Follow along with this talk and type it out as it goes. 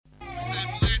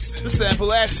The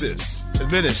Sample Axis,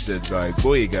 administered by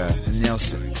Boyega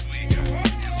Nelson.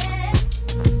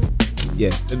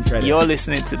 Yeah, let me try that. You're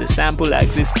listening to the Sample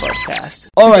Axis podcast.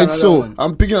 Alright, so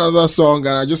I'm picking another song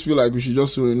and I just feel like we should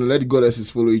just let the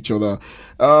goddesses follow each other.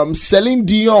 Celine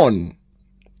Dion,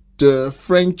 the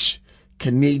French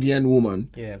Canadian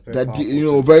woman. Yeah,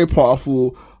 very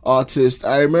powerful artist.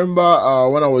 I remember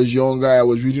when I was younger, I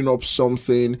was reading up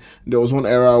something. There was one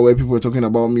era where people were talking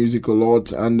about music a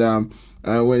lot, and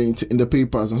I went in the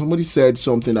papers, and somebody said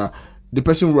something that the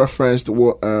person referenced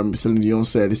what Celine Dion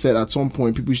said. He said at some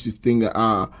point people used to think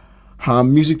that her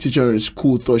music teacher in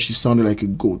school thought she sounded like a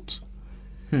goat.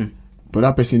 But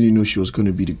that person didn't know she was going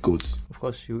to be the goat. Of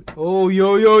course, yo.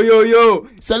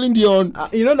 Celine Dion.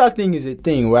 You know that thing is a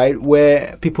thing, right?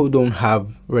 Where people don't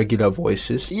have regular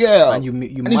voices. Yeah. And you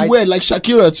and it's weird, like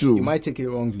Shakira too. You might take it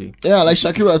wrongly. Yeah, like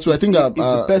Shakira too. I think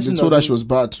they told her she was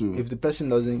bad too. If the person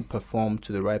doesn't perform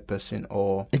to the right person,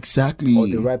 or exactly, or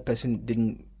the right person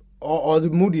didn't, or the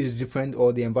mood is different,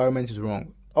 or the environment is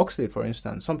wrong. Oxlade, for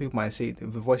instance, some people might say the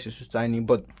voice is too tiny,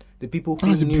 but the people who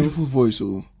has a knew, beautiful voice,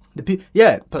 oh.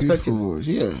 Perspective. Voice,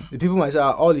 yeah. The people might say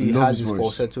all he has is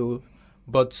falsetto,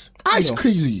 but it's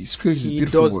crazy. It's crazy. He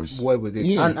beautiful does voice. well with it,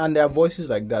 and there are voices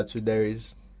like that. So there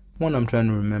is one I'm trying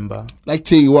to remember, like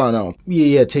Teiwa now.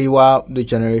 Yeah, Teiwa, the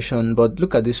generation. But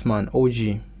look at this man,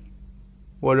 OG.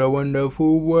 What a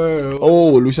wonderful world.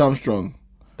 Oh, Louis Armstrong.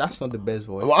 That's not the best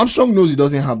voice. Well, Armstrong knows he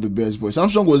doesn't have the best voice.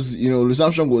 Armstrong was, Louis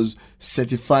Armstrong was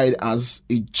certified as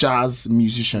a jazz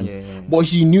musician. Yeah. But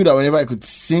he knew that whenever I could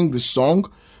sing the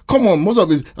song, come on, most of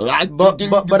his...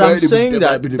 But I'm saying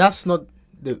that that's not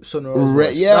the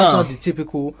sonorous voice. Yeah. That's not the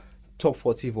typical top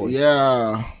 40 voice.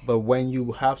 Yeah. But when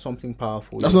you have something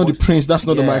powerful... That's not the Prince. That's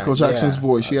not the Michael Jackson's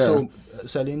voice. Yeah. So,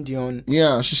 Celine Dion...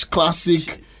 Yeah, she's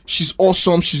classic. She's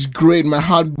awesome. She's great. My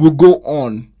heart will go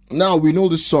on. Now, we know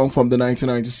this song from the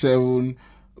 1997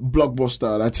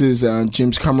 blockbuster. That is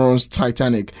James Cameron's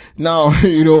Titanic. Now,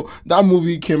 that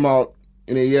movie came out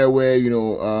in a year where,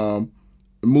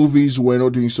 movies were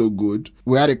not doing so good.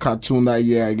 We had a cartoon that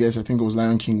year, I think it was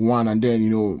Lion King 1, and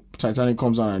then, Titanic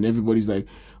comes out and everybody's like,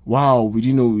 wow, we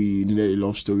didn't know we needed a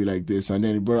love story like this. And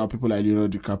then it brought out people like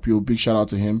Leonardo DiCaprio, big shout out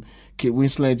to him. Kate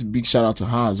Winslet, big shout out to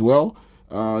her as well.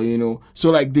 So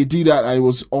like they did that and it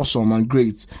was awesome and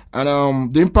great.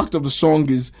 And the impact of the song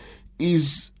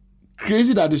is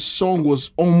crazy that the song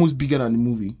was almost bigger than the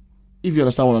movie, if you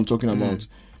understand what I'm talking about.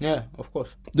 Yeah, of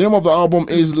course. The name of the album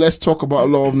is Let's Talk About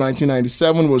Love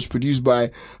 1997. Was produced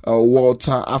by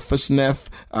Walter Afesneff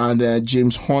and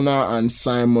James Horner and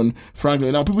Simon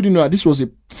Franklin. Now, people didn't know that this was a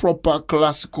proper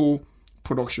classical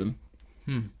production.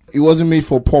 It wasn't made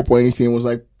for pop or anything. It was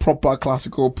like proper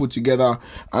classical put together.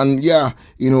 And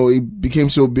it became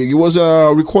so big. It was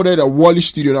recorded at Wally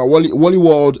Studio. Now, Wally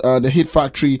World, the Hit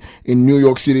Factory in New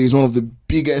York City, is one of the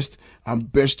biggest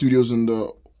and best studios in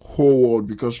the whole world,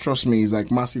 because trust me, it's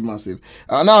like massive. Now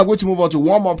I'm going to move on to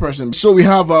one more person. So we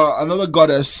have another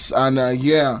goddess, and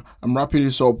I'm wrapping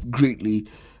this up greatly.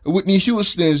 Whitney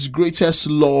Houston's Greatest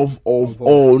Love of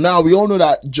All. Now we all know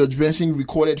that George Benson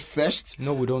recorded first.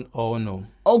 No, we don't all know.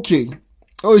 Okay.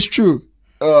 Oh, it's true.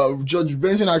 George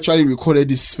Benson actually recorded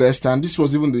this first, and this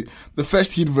was even the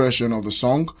first hit version of the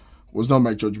song was done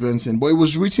by George Benson, but it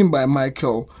was written by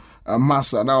Michael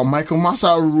Massa. Now, Michael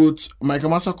Massa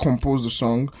composed the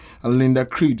song, and Linda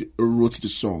Creed wrote the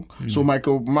song. So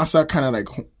Michael Massa kind of like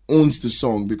owns the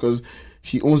song because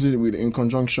he owns it in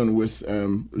conjunction with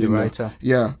Linda. The writer.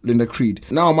 Yeah, Linda Creed.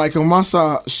 Now, Michael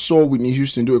Massa saw Whitney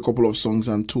Houston do a couple of songs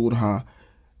and told her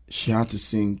she had to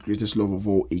sing Greatest Love of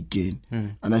All again.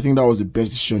 And I think that was the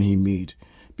best decision he made,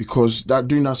 because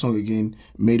doing that song again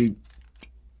made it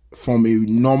from a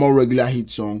normal regular hit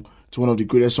song to one of the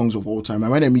greatest songs of all time.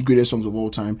 And when I mean greatest songs of all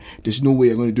time, there's no way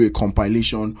you're going to do a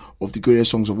compilation of the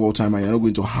greatest songs of all time and you're not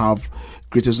going to have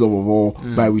Greatest Love of All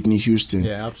by Whitney Houston.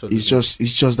 Yeah, absolutely. It's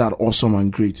just that awesome and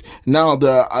great. Now,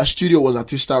 the studio was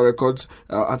Artista Records.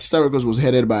 Artista Records was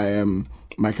headed by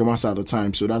Michael Massa at the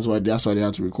time, so that's why they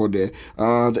had to record there.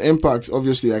 The impact,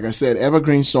 obviously, like I said,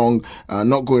 evergreen song,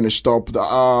 Not Going to Stop. The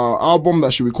album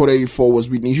that she recorded it for was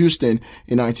Whitney Houston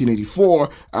in 1984,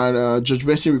 and George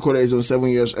Benson recorded it on 7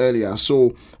 years earlier.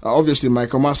 So obviously,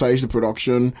 Michael Massa is the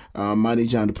production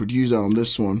manager and the producer on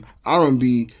this one.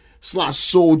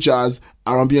 R&B/soul jazz,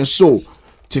 R&B and soul.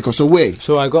 Take us away.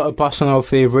 So I got a personal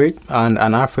favorite and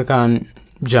an African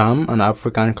jam, an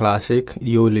African classic,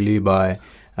 Yo Lily by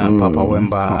Papa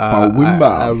Wemba.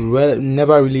 I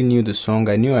never really knew the song.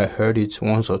 I knew I heard it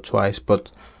once or twice,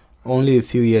 but only a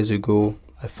few years ago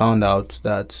I found out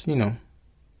that,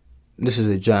 this is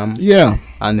a jam. Yeah.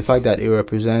 And the fact that it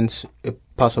represents a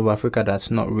parts of Africa that's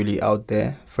not really out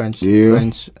there. French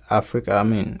Africa. I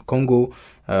mean, Congo,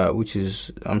 which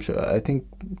is, I think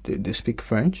they speak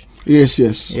French.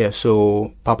 Yes. Yeah,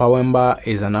 so Papa Wemba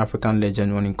is an African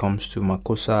legend when it comes to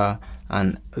Makossa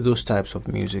and those types of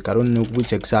music. I don't know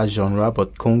which exact genre,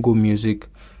 but Congo music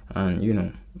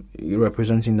and,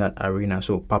 representing that arena.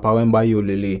 So Papa Wemba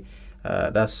Yolele,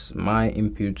 that's my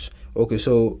input. Okay,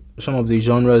 so some of the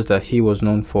genres that he was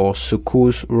known for: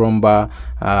 Soukous, Rumba,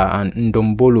 and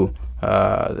Ndombolo.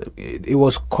 It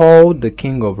was called the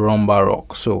King of Rumba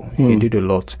Rock, so he did a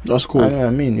lot. That's cool. I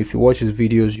mean, if you watch his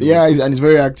videos, he's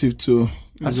very active too.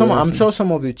 I'm sure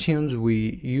some of the tunes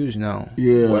we use now,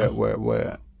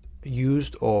 were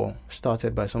used or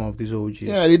started by some of these OGs.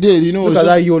 Yeah, they did. Look at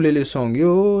that Yo Lele song,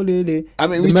 Yo Lele. I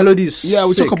mean, the melody is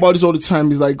we sick. talk about this all the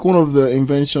time. It's like one of the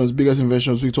biggest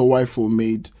inventions Victor Wifo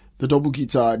made. The double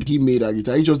guitar, he made that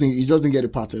guitar. He just didn't get a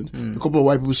patent. A couple of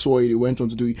white people saw it. They went on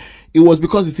to do it. It was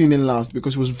because the thing didn't last,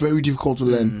 because it was very difficult to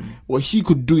learn. Well, he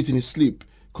could do it in his sleep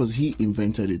because he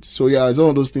invented it. So yeah, it's one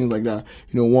of those things like that.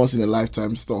 Once in a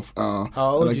lifetime stuff.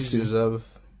 How like deserve?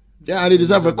 Yeah, they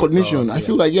deserve recognition. I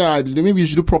feel like maybe you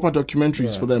should do proper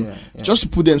documentaries for them, just to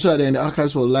put them so that they're in the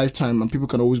archives for a lifetime and people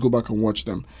can always go back and watch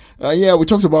them. We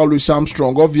talked about Louis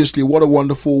Armstrong. Obviously, What a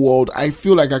Wonderful World. I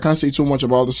feel like I can't say too much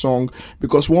about the song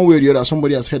because one way or the other,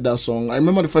 somebody has heard that song. I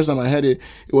remember the first time I heard it,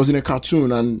 it was in a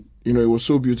cartoon, and it was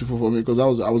so beautiful for me because I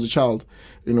was a child,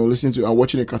 listening to and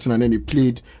watching a cartoon, and then they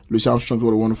played Louis Armstrong's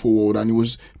What a Wonderful World, and it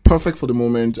was perfect for the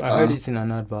moment. I heard it in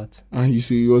an advert. And you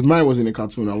see, mine was in a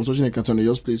cartoon. I was watching a cartoon, and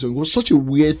they just played. So it was such a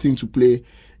weird thing to play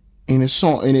in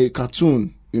a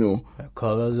cartoon. The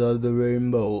colors of the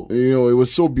rainbow. It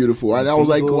was so beautiful, and I was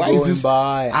like, "Why is this?"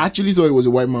 By. I actually thought it was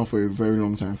a white man for a very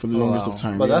long time, for the longest of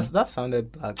time. But that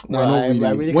sounded black. No, not really.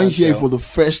 I really when you hear it for the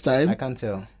first time, I can't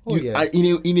tell.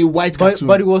 In a white cartoon,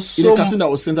 but it was so in a cartoon that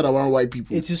was centered around white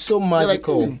people. It is so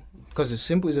magical because it's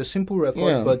simple. It's a simple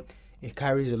record, but it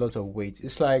carries a lot of weight.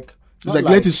 It's like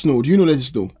Let It Snow. Do you know Let It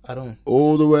Snow? I don't.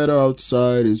 Oh, the weather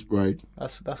outside is bright.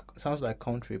 That sounds like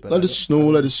country, but Let It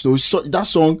Snow, Let It Snow. That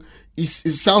song. It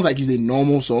sounds like it's a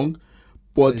normal song,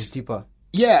 but it's deeper.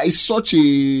 Yeah, it's such a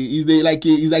it's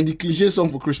like the cliche song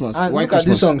for Christmas. And look at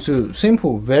this song too.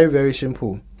 Simple, very very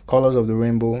simple. Colors of the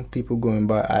rainbow. People going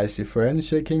by. I see friends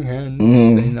shaking hands.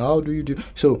 Saying, how do you do?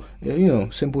 So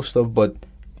simple stuff, but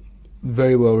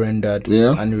very well rendered.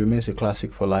 Yeah, and it remains a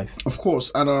classic for life. Of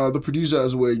course, and the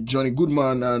producers were Johnny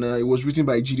Goodman, and it was written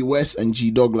by G.D. West and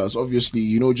G. Douglas.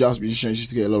 Obviously, jazz musicians used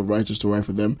to get a lot of writers to write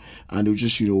for them, and they would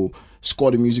just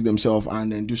score the music themselves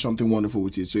and then do something wonderful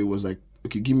with it. So it was like,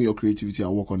 okay, give me your creativity,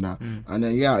 I'll work on that. And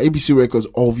then ABC Records,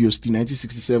 obviously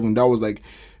 1967, that was like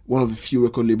one of the few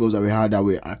record labels that we had that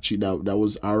were actually that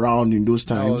was around in those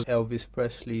times. That was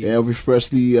Elvis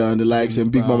Presley and the likes,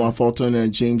 and Big Mama Thornton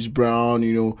and James Brown,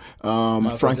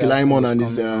 Frankie Lymon and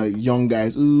his young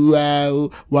guys. Ooh,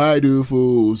 why do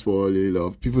fools fall in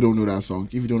love? People don't know that song.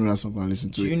 If you don't know that song, go and listen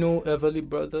to it. Do you know Everly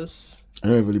Brothers? I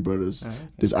know Everly Brothers. Okay.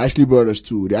 There's Isley Brothers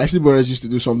too. The Isley Brothers used to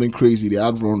do something crazy. They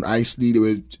had Ron Isley. They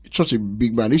were such a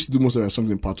big band. They used to do most of their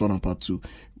songs in part 1 and part 2.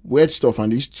 Weird stuff,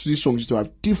 and these songs used to have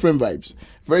different vibes.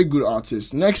 Very good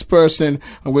artists. Next person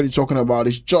I'm going to be talking about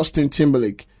is Justin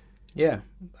Timberlake. Yeah,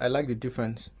 I like the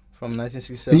difference from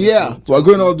 1967. Yeah, we're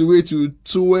going all the way to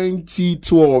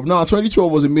 2012. Now,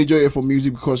 2012 was a major year for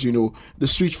music because the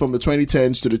switch from the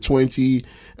 2010s to the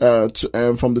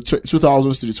from the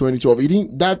 2000s to the 2012.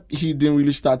 He didn't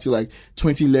really start till like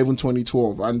 2011,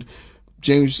 2012, and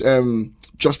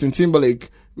Justin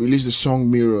Timberlake released the song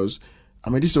Mirrors. I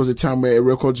mean, this was a time where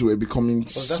records were becoming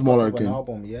smaller again.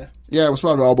 Album, yeah, it was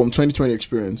part of the album 2020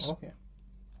 Experience. Okay.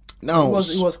 Now it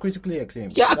was critically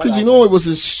acclaimed. Yeah, because it was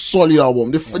a solid album.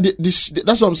 That's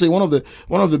what I'm saying. One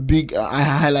of the big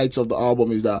highlights of the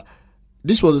album is that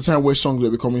this was a time where songs were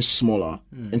becoming smaller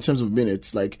in terms of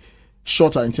minutes, like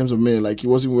shorter in terms of minutes.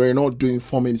 Like we're not doing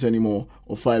 4 minutes anymore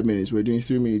or 5 minutes. We're doing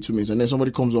 3 minutes, 2 minutes, and then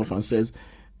somebody comes off and says,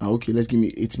 "Okay, let's give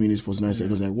me 8 minutes for 9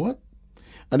 seconds." Like what?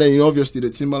 And then, obviously, the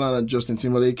Timbaland and Justin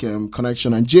Timberlake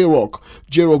connection, and J-Rock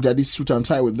that did Suit and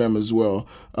Tie with them as well.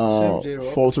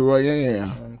 Fauntleroy,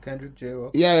 yeah. Kendrick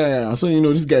J-Rock. Yeah. So,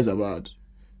 these guys are bad.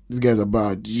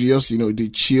 You just, they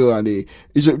chill, and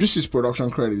this is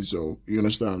production credit, so you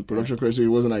understand. Production credit, so it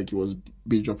wasn't like it was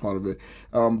big drop out of it.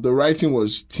 The writing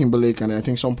was Timberlake, and I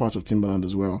think some parts of Timbaland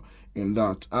as well in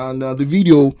that. And the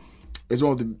video is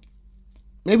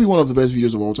maybe one of the best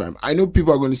videos of all time. I know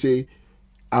people are going to say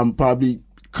I'm probably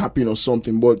capping or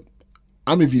something, but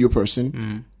I'm a video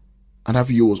person, and that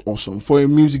video was awesome for a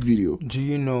music video. Do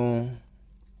you know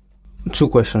 2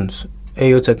 questions?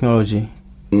 AO Technology,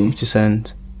 50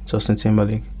 Cent, Justin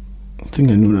Timberlake. I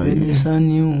think I know that. When it's a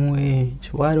new age,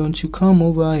 why don't you come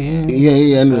over here?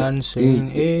 Yeah.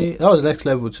 That was next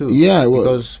level too. Yeah, it was.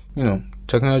 Because, you know,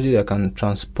 technology that can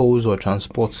transpose or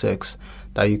transport sex,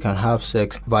 that you can have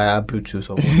sex via Bluetooth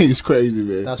or whatever. It's crazy,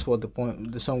 man. That's what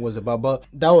the song was about. But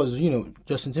that was, you know,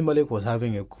 Justin Timberlake was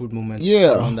having a good moment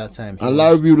around that time. And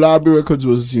Larry Records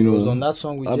was, you know, was on that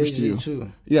song with Jay-Z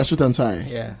too. Yeah, Suit and Tie.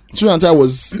 Yeah. Suit and Tie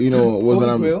was, you know, was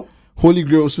Holy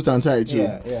Grail Suit and Tie too.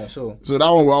 Yeah. So that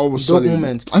one was solid.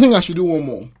 Moment. I think I should do one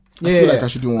more. I feel like I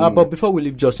should do one more. But before we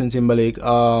leave Justin Timberlake,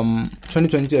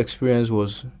 2022 experience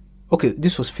was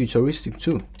this was futuristic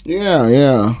too.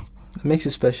 Yeah. It makes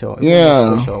it special.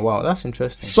 Special. Wow, that's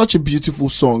interesting. Such a beautiful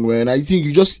song, man. I think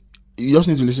you just need to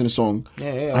listen to the song.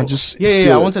 And just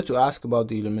I wanted to ask about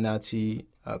the Illuminati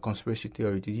conspiracy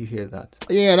theory. Did you hear that?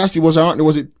 Yeah, it was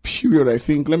a period, I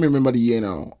think. Let me remember the year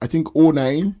now. I think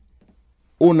 09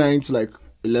 to like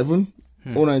 11.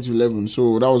 09 to 11.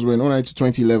 So that was when 09 to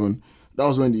 2011. That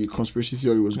was when the conspiracy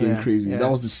theory was going crazy. That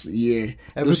was this year.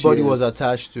 Everybody was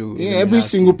attached to. Yeah, every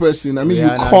single person. I mean,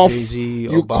 Rihanna, you cough, Jay-Z, you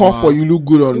Obama, cough, or you look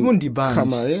good on even the bands.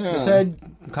 camera. Yeah, they said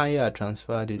Kanye had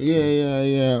transferred it.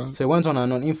 Yeah. So it went on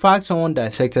and on. In fact, someone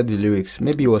dissected the lyrics.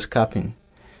 Maybe he was capping.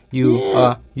 You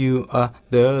are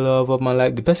the love of my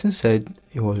life. The person said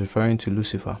he was referring to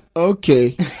Lucifer.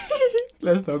 Okay.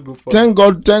 Let's not go for. Thank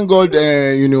God.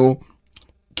 You know,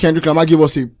 Kendrick Lamar gave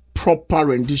us a proper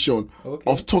rendition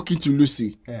of Talking to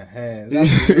Lucy.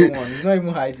 That's the good one. He's not even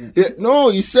hiding. Yeah, no,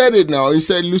 he said it now. He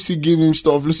said Lucy gave him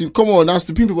stuff. Lucy, come on, that's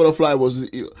the Pimp a Butterfly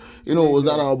was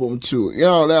that album too. You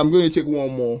know, I'm going to take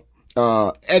one more.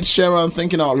 Ed Sheeran,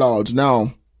 Thinking Out Loud.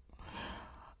 Now,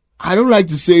 I don't like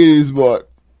to say this, but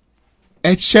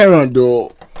Ed Sheeran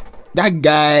though, that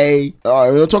guy,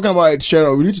 we're talking about Ed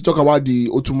Sheeran, we need to talk about the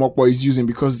Otumokpo he's using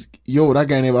because, that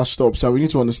guy never stops. And we need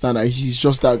to understand that he's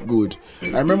just that good.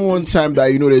 I remember one time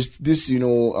that, there's this,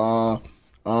 girl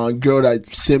that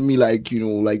sent me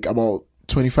like about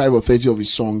 25 or 30 of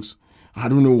his songs. I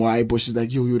don't know why, but she's like,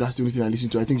 that's the only thing I listen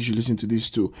to. I think you should listen to this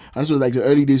too. And so like the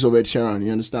early days of Ed Sheeran,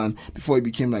 you understand? Before he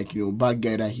became like, bad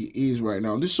guy that he is right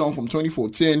now. This song from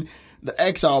 2014, the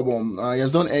X album, he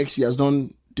has done X, he has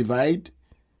done Divide.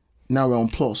 Now we're on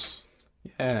Plus.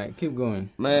 Yeah, keep going.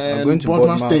 Man, I'm going to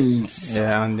Bodman Stains.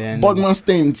 Yeah, and then Bodman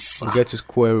Stains. We get to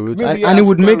square roots. And it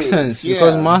would make sense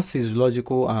because math is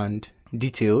logical and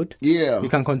detailed. Yeah. You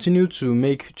can continue to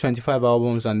make 25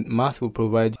 albums and math will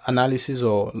provide analysis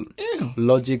or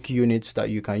logic units that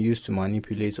you can use to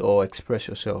manipulate or express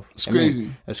yourself. It's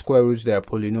crazy. Square roots, there are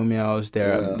polynomials,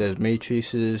 there's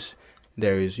matrices,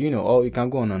 there is, you can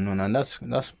go on and on. And that's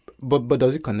But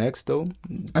does it connect though?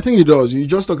 I think it does. You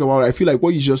just talk about it. I feel like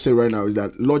what you just said right now is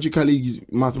that logically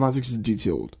mathematics is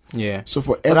detailed. Yeah. So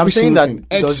for every single thing,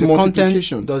 X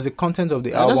multiplication. Does the content of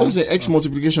the album? That's what I'm saying. X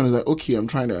multiplication is like, okay, I'm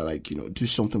trying to do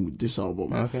something with this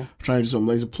album. Okay. I'm trying to do something.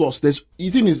 There's a plus. The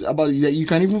thing is about is that you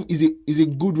can even is a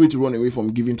good way to run away from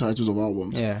giving titles of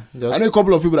albums. Yeah. I know a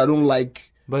couple of people that don't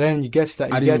like. But then it gets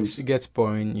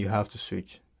boring. You have to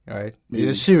switch. Right, maybe.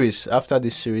 It's a series after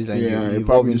this series, and you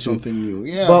probably do something new.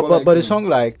 Yeah, but a song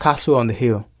like Castle on the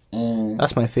Hill,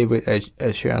 that's my favorite Ed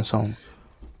Sheeran song.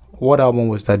 What album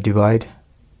was that? Divide?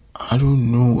 I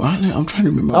don't know. I'm trying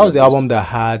to remember. That was the album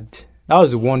that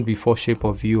was the one before Shape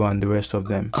of You and the rest of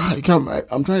them. I'm trying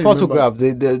to Photograph,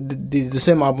 the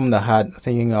same album that had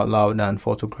Thinking Out Loud and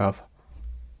Photograph.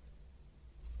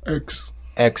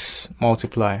 X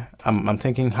multiply. I'm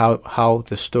thinking how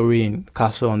the story in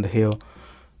Castle on the Hill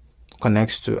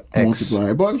connects to X.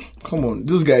 Multiply. But come on,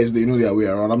 these guys, they know their way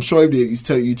around. I'm sure if you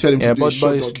tell him to do a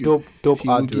short it's dope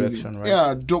art direction, right?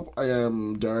 Yeah, dope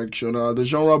direction. The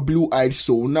genre Blue Eyed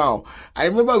Soul. Now, I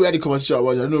remember we had a conversation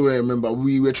about it. I don't know where I remember.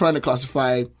 We were trying to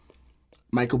classify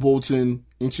Michael Bolton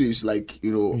into his a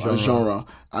genre.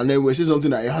 And then we say something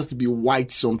that it has to be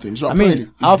white something. So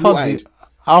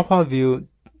Alpha View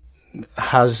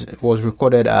was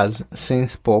recorded as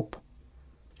synth pop.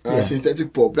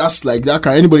 Synthetic pop. That's like that.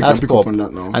 Anybody can pick pop. Up on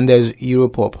that now. And there's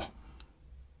Europop.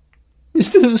 It's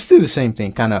still the same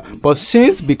thing, kind of. But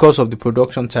since because of the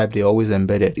production type, they always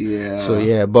embedded. Yeah.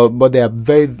 So but there are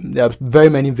very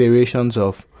many variations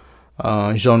of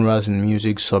genres in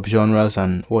music, subgenres,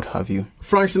 and what have you.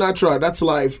 Frank Sinatra, That's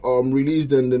Life,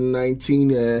 released in the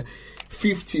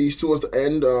 1950s, towards the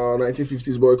end,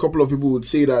 1950s. But a couple of people would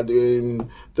say that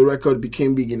the record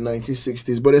became big in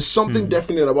 1960s. But there's something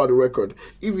definite about the record.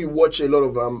 If we watch a lot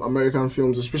of American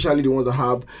films, especially the ones that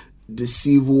have the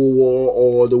Civil War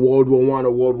or the World War I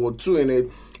or World War II in it,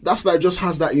 That's Life just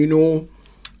has that,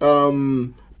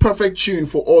 perfect tune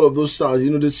for all of those sounds.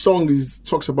 The song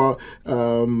talks about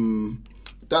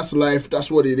that's life, that's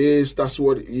what it is, that's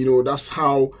what, that's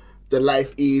how the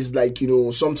life is. Like,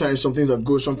 sometimes some things are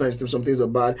good, sometimes some things are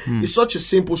bad. It's such a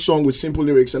simple song with simple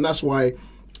lyrics, and that's why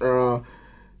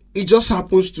it just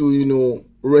happens to,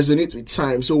 resonate with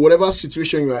time. So whatever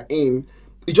situation you are in,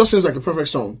 it just seems like a perfect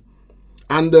song.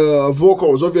 And the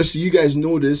vocals, obviously, you guys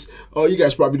know this, or you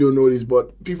guys probably don't know this,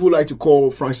 but people like to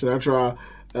call Frank Sinatra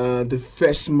the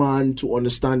first man to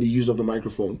understand the use of the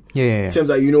microphone. Yeah. It seems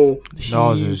like, he knows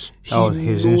how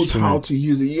to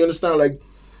use it. You understand, like,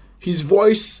 his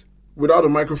voice without a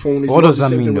microphone is what not does the that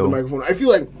same mean, thing though? with the microphone.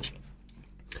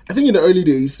 I think in the early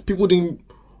days, people didn't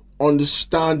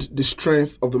understand the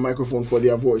strength of the microphone for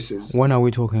their voices. When are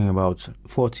we talking about?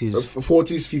 40s?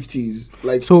 40s, 50s.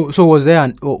 Like, so was there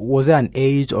an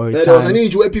age or a time? There was an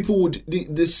age where people would,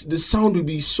 the sound would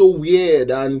be so weird,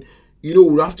 and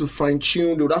would have to fine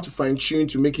tune. They would have to fine tune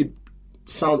to make it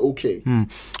sound okay.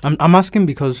 I'm asking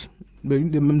because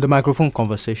the microphone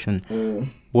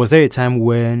conversation. Was there a time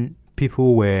when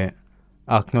people were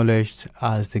acknowledged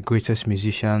as the greatest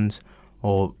musicians,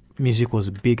 or music was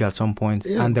big at some point,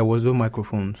 and there was no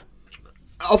microphones?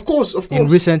 Of course. In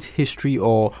recent history,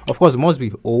 or of course, it must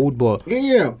be old, but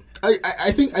yeah.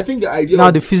 I think the idea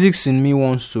now the physics in me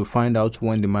wants to find out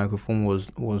when the microphone was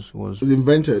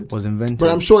invented. But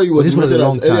I'm sure it was invented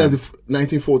as early as the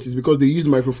 1940s, because they used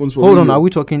microphones for. Hold on, are we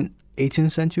talking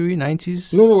 18th century,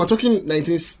 90s? No, we're talking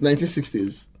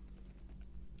 1960s.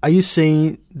 Are you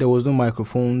saying there was no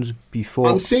microphones before?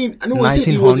 I'm saying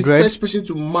he was the first person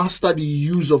to master the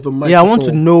use of the microphone. Yeah, I want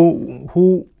to know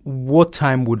what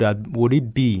time would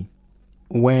it be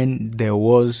when there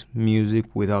was music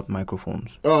without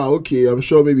microphones? Okay. I'm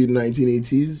sure maybe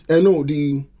 1980s.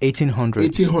 The 1800s.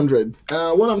 1800.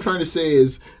 What I'm trying to say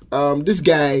is, this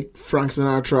guy Frank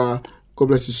Sinatra, God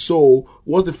bless his soul,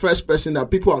 was the first person that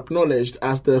people acknowledged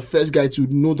as the first guy to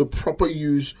know the proper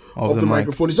use of the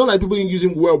microphone. It's not like people didn't use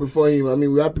him well before him. I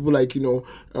mean, we have people like,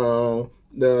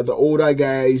 the older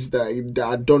guys that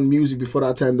had done music before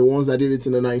that time, the ones that did it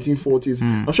in the 1940s.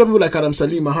 I'm sure people like Adam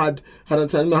Salima had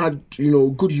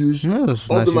good use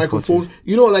of the microphone.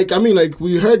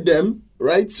 We heard them,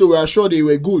 right? So we are sure they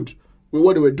were good with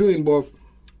what they were doing. But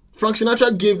Frank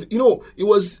Sinatra gave, it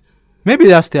was... Maybe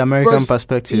that's the American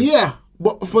perspective. Yeah.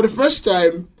 But for the first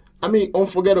time,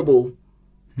 Unforgettable.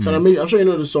 So I'm sure you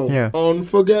know the song. Yeah.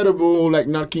 Unforgettable, like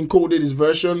Nat King Cole did his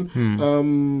version.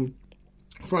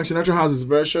 Frank Sinatra has his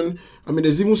version.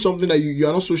 There's even something that you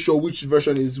are not so sure which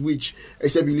version is which,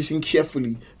 except you listen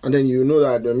carefully, and then you know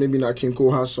that maybe Nat King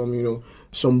Cole has some,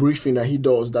 some riffing that he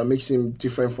does that makes him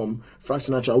different from Frank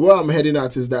Sinatra. Where I'm heading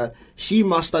at is that he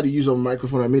mastered the use of a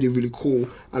microphone and made it really cool,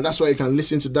 and that's why you can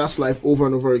listen to That's Life over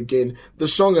and over again. The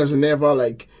song has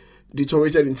never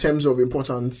deteriorated in terms of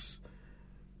importance.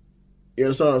 You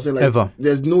understand what I'm saying? Ever.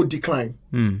 There's no decline.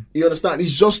 You understand?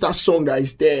 It's just that song that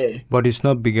is there. But it's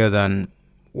not bigger than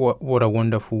What a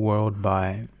Wonderful World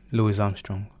by Louis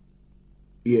Armstrong.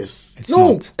 Yes. It's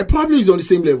no, not. It probably is on the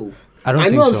same level. I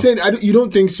know I'm saying you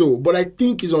don't think so, but I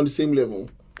think it's on the same level.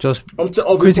 Just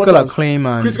of critical acclaim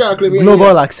and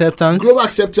global acceptance. Global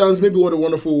acceptance, maybe What a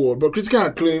Wonderful World. But critical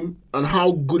acclaim and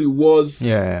how good it was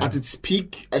at its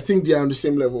peak, I think they are on the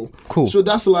same level. Cool. So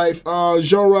That's Life.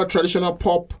 Genre, traditional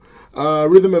pop,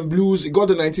 rhythm and blues. It got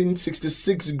the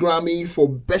 1966 Grammy for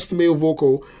Best Male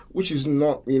Vocal, which is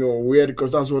not, weird,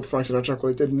 because that's what Frank Sinatra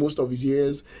collected most of his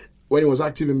years when he was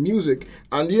active in music.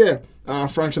 And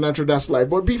Frank Sinatra, That's Life.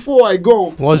 But before I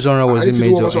go... What genre was it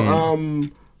major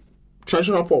in?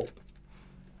 Traditional pop.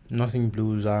 Nothing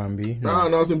blues, R&B? No.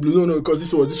 Nothing blues. No, because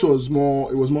this was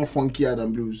more... It was more funkier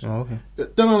than blues. Oh, okay.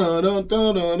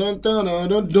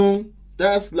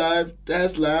 That's life.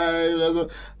 That's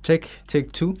life.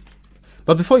 Take two.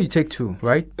 But before you take two,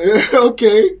 right?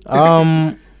 Okay.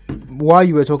 While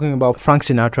you were talking about Frank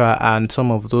Sinatra and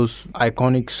some of those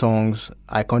iconic songs,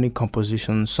 iconic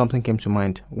compositions, something came to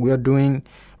mind. We are doing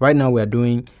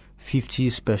 50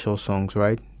 special songs,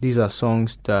 right? These are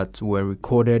songs that were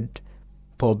recorded,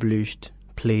 published,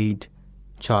 played,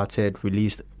 charted,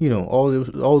 released,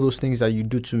 all those things that you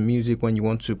do to music when you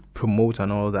want to promote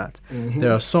and all that.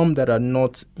 There are some that are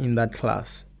not in that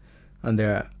class, and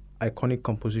there are iconic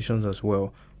compositions as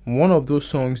well. One of those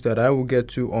songs that I will get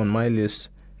to on my list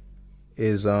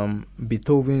is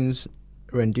Beethoven's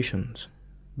renditions,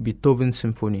 Beethoven's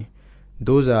symphony.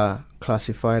 Those are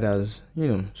classified as,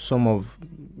 some of,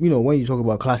 when you talk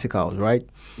about classicals, right?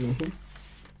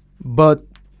 But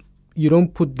you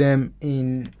don't put them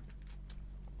in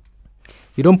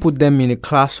a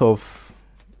class of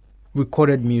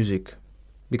recorded music,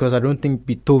 because I don't think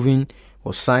Beethoven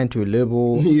was signed to a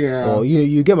label. Yeah. Or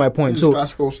you get my point. This is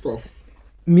classical stuff.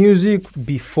 Music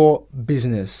before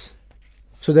business.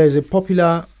 So there is a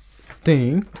popular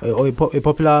thing or a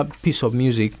popular piece of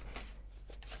music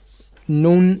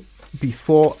known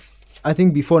before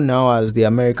now as the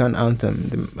American anthem,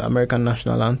 the American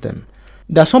national anthem.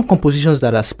 There are some compositions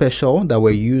that are special that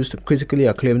were used, critically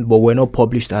acclaimed, but were not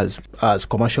published as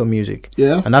commercial music.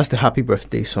 Yeah. And that's the Happy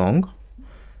Birthday song.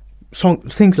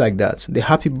 Things like that. The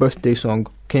Happy Birthday song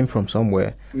came from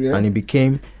somewhere, and it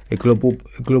became a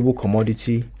global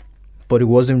commodity, but it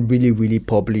wasn't really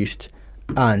published,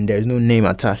 and there's no name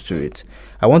attached to it.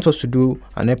 I want us to do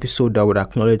an episode that would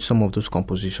acknowledge some of those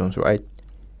compositions, right?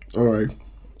 All right.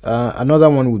 Another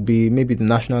one would be maybe the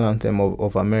national anthem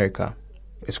of America.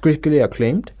 It's critically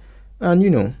acclaimed,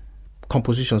 and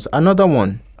compositions. Another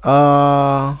one,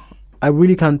 I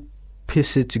really can't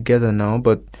piece it together now,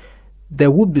 but there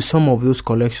would be some of those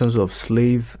collections of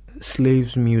slaves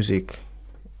music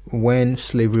when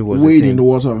slavery was Wade in the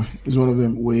Water is one of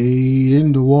them. Wade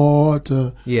in the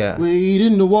water. Yeah. Wade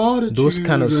in the water. Those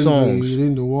kind of songs. Wade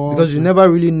in the water. Because you never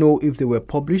really know if they were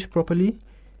published properly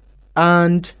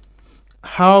and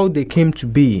how they came to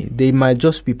be. They might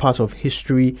just be part of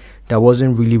history that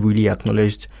wasn't really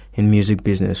acknowledged in music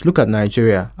business. Look at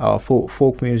Nigeria, our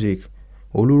folk music.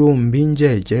 Oluro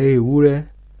Mbinje Je Ewure.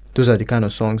 Those are the kind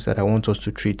of songs that I want us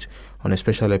to treat on a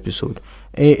special episode.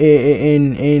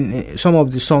 In some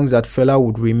of the songs that Fela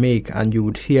would remake and you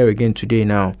would hear again today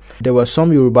now, there were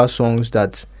some Yoruba songs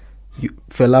that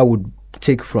Fela would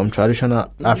take from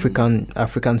traditional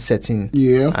African setting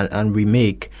and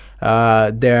remake.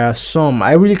 There are some,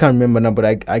 I really can't remember now,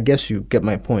 but I guess you get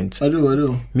my point. I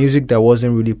do. Music that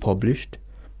wasn't really published,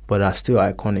 but are still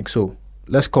iconic. So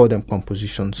let's call them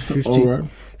compositions.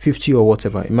 50 or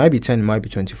whatever. It might be 10, it might be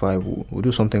 25. We'll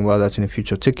do something about that in the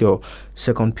future. Take your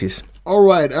second piece. All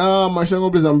right. My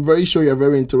second piece, I'm very sure you're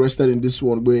very interested in this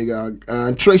one,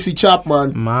 Boyega. Tracy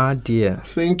Chapman. My dear.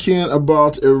 Thinking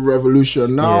About a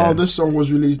Revolution. Now, this song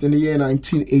was released in the year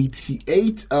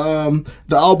 1988. The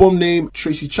album name,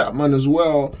 Tracy Chapman as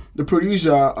well. The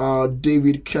producer,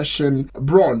 David Keshen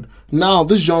Braun. Now,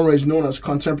 this genre is known as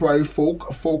contemporary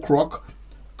folk rock,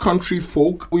 country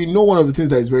folk. We know one of the things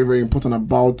that is very, very important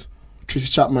about Tracy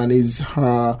Chapman is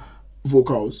her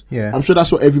vocals. Yeah. I'm sure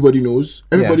that's what everybody knows.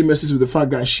 Everybody messes with the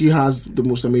fact that she has the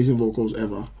most amazing vocals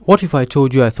ever. What if I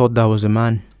told you I thought that was a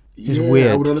man? It's weird.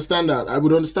 I would understand that. I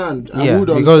would understand.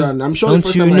 I'm sure the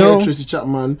first time I heard Tracy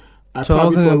Chapman, I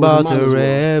probably thought it was a man as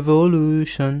well.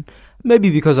 Revolution. Maybe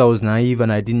because I was naive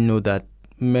and I didn't know that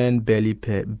men barely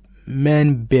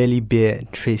bear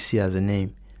Tracy as a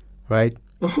name, right?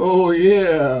 Oh,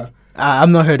 yeah. I've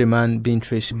not heard a man being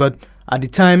Tracy, but at the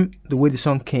time, the way the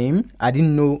song came, I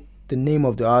didn't know the name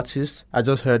of the artist. I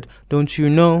just heard, don't you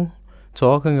know,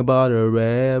 talking about a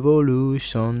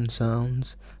revolution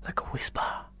sounds like a whisper.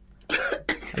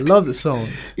 I love the song.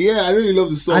 Yeah, I really love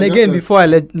the song. And again, before I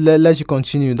let you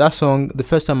continue, that song, the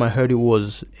first time I heard it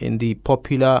was in the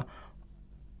popular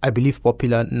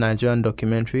Nigerian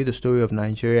documentary, The Story of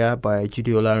Nigeria by Jide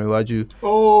Olanrewaju.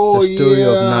 Oh, The Story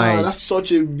of Night. That's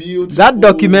such a beautiful... That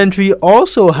documentary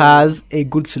also has a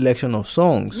good selection of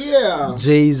songs. Yeah.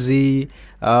 Jay-Z,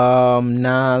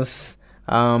 Nas,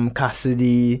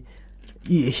 Cassidy.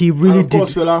 He really did...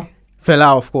 Of course,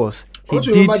 Fela, of course. Don't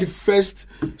you remember the first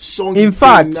song? In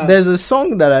fact, there's a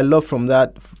song that I love from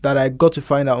that I got to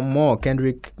find out more.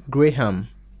 Kendrick Graham.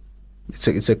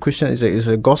 It's a Christian. It's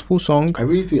a gospel song. I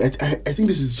really think I think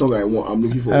this is the song I'm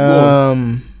looking for.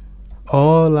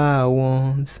 All I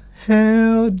want,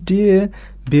 hell dear,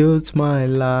 built my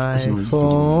life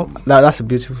for. That's a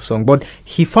beautiful song. But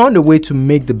he found a way to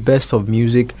make the best of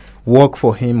music work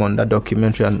for him on that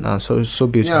documentary, and so it's so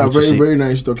beautiful. Yeah, very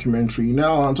nice documentary.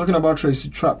 Now I'm talking about Tracy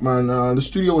Chapman. The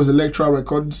studio was Elektra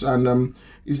Records, and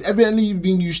it's evidently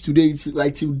being used today. It's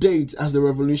like till date as the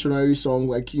revolutionary song.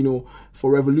 Like,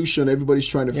 for revolution, everybody's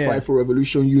trying to fight for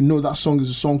revolution. That song is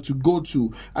a song to go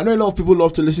to. I know a lot of people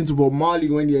love to listen to Bob Marley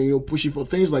when they're pushing for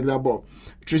things like that, but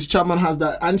Tracy Chapman has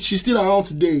that, and she's still around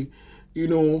today.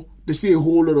 They see a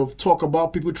whole lot of talk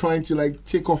about people trying to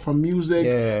take off her music.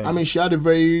 Yeah. I mean, she had a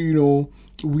very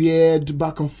weird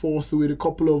back and forth with a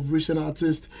couple of recent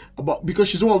artists because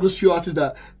she's one of those few artists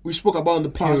that we spoke about in the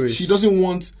past. Purist. She doesn't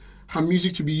want her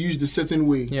music to be used a certain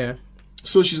way. Yeah.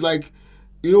 So she's like,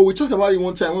 we talked about it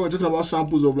one time when we were talking about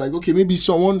samples of okay, maybe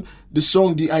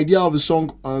the idea of a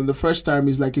song the first time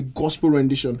is like a gospel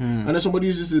rendition, and then somebody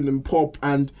uses it in pop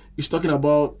and is talking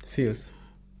about filth.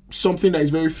 Something that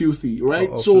is very filthy,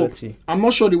 right? So I'm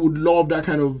not sure they would love that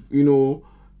kind of,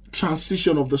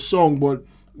 transition of the song, but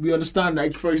we understand,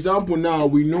 for example, now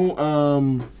we know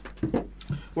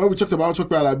when we talked about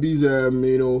Alabi's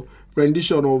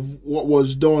rendition of what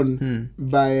was done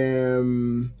by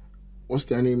what's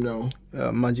their name now?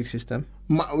 Magic System.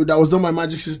 That was done by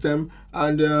Magic System,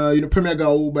 and Premier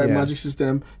Gao by Magic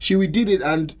System. She redid it,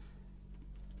 and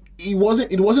it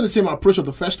wasn't the same approach of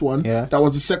the first one. Yeah. That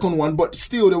was the second one, but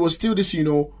still there was still this,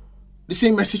 the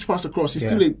same message passed across. It's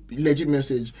still a legit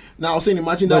message. Now I was saying,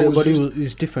 imagine that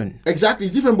it's different. Exactly,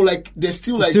 it's different, but like there's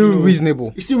still like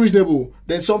reasonable. It's still reasonable.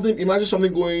 There's something. Imagine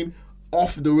something going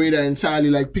off the radar entirely,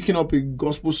 like picking up a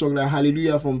gospel song like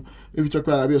Hallelujah from maybe talk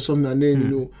about or something, and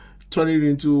then turning it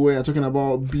into where you're talking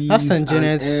about B's that's St.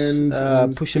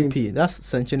 Janet's pushing P. That's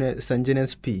St.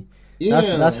 Janet's P. Yeah.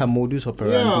 That's her modus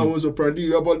operandi. Yeah, modus operandi.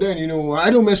 Yeah, but then I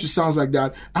don't mess with sounds like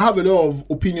that. I have a lot of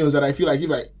opinions that I feel like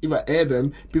if I air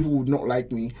them, people would not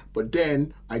like me. But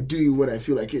then I do what I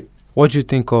feel like it. What do you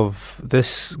think of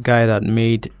this guy that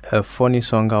made a funny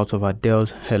song out of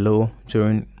Adele's "Hello"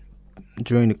 during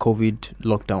the COVID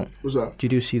lockdown? What's that?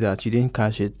 Did you see that? You didn't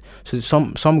catch it. So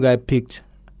some guy picked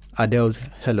Adele's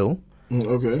 "Hello"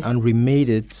 and remade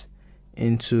it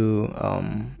into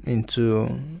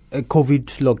a COVID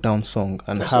lockdown song,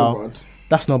 and that's not bad.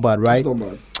 That's not bad, right? That's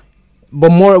not bad.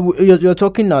 But you're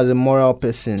talking as a moral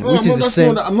person, which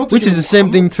is the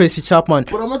same thing Tracy Chapman.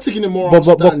 But I'm not taking a moral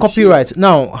stance. But copyright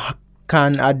now.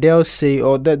 Can Adele say,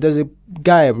 or there's a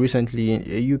guy recently,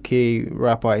 a UK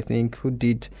rapper, I think, who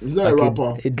did... He's not a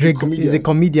rapper. He's a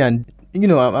comedian.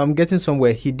 I'm getting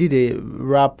somewhere. He did a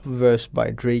rap verse by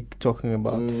Drake talking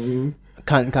about...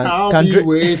 I'll be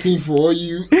waiting for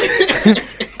you.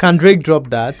 Can Drake drop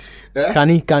that? Yeah?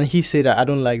 Can he say that? I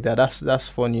don't like that. That's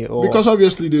funny. Because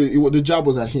obviously the jab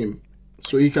was at him.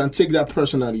 So he can take that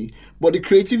personally. But the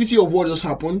creativity of what just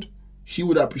happened, he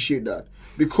would appreciate that.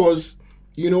 Because...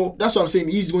 that's what I'm saying.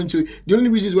 The only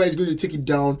reasons why he's going to take it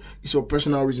down is for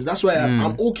personal reasons. That's why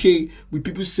I'm okay with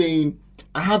people saying,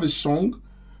 I have a song,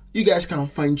 you guys can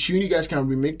fine tune, you guys can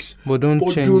remix, but do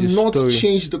not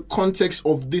change the context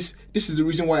of this. This is the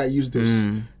reason why I use this.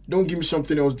 Don't give me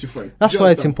something else different. That's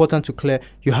why it's important to clear.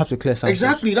 You have to clear samples.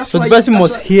 Exactly. That's so why the person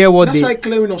must hear what that's why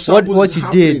clearing of samples what is you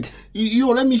happening. did.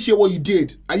 Let me hear what you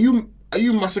did. Are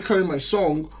you massacring my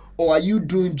song? Or are you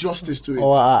doing justice to it?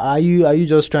 Or are you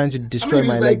just trying to destroy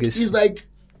my legacy? It's like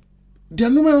there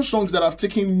are numerous songs that have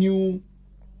taken new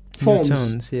forms. New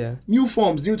tones, yeah. New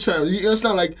forms, new terms. You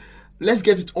understand? Like, let's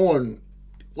get it on.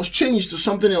 Was changed to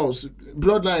something else,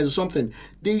 Bloodlines or something.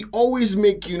 They always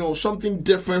make, something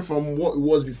different from what it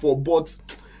was before. But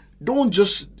don't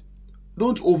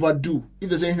overdo. If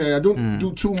there's anything like that, don't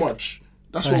do too much.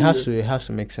 That's what it has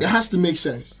to make sense. It has to make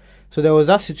sense. So there was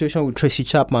that situation with Tracy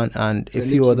Chapman and a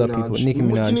few other people. Nicki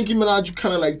Minaj. Nicki Minaj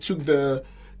kind of like took there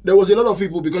was a lot of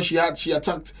people because she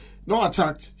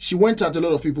went at a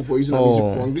lot of people for using her music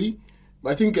wrongly.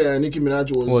 But I think Nicki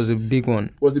Minaj was a big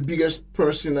one. Was the biggest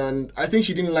person, and I think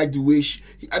she didn't like the way she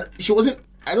wasn't.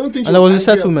 I don't think. And there was a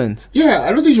settlement. I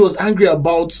don't think she was angry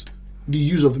about the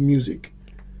use of the music.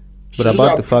 But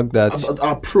about the fact that about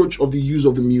the approach of the use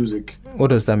of the music. What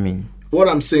does that mean? What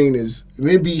I'm saying is,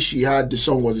 maybe the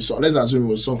song was a song. Let's assume it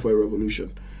was a song for a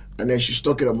revolution. And then she's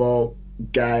talking about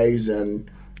guys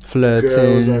and flirting,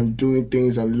 girls and doing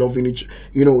things and loving each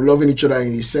other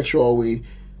in a sexual way.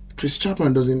 Tracy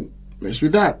Chapman doesn't mess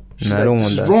with that. She's I don't want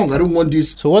this that. Is wrong. I don't want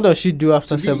this. So what does she do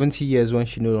after 70 years when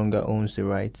she no longer owns the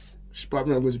rights? She's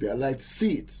probably not going to be alive to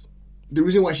see it. The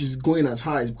reason why she's going as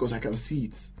high is because I can see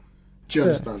it. Do you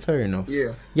understand? Fair enough.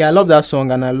 Yeah. Yeah, I love that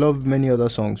song, and I love many other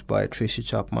songs by Tracy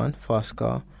Chapman. Fast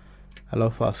Car. I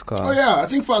love Fast Car. Oh yeah, I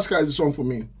think Fast Car is a song for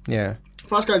me. Yeah.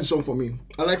 Fast Car is a song for me.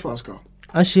 I like Fast Car.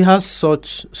 And she has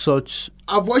such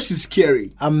her voice is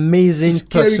scary. Amazing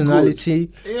personality.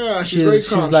 Good. Yeah, she's very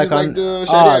calm. She's like the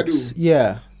Shade Adu.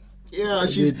 Yeah. Yeah,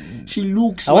 she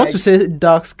looks. I want to say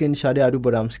dark skin Shade Adu,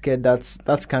 but I'm scared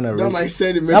that's kind of. That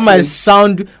might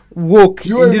sound woke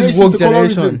in this woke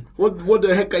generation. What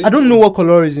the heck are you? I don't know what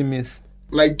colorism is.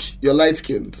 Like you're light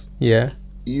skinned. Yeah.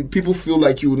 People feel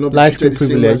like you will not be treated the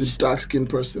same as a dark skinned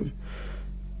person.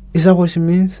 Is that what it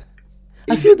means?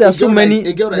 I feel there are so many.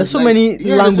 There's so many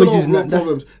languages now.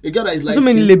 Problems. A girl that is light so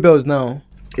many labels now.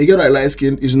 A girl that is light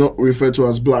skinned is not referred to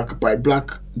as black by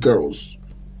black girls.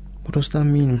 What does that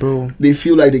mean, bro? They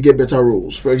feel like they get better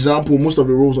roles. For example, most of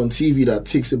the roles on TV that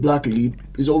takes a black lead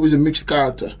is always a mixed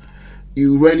character.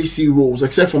 You rarely see roles,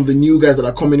 except from the new guys that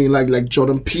are coming in, like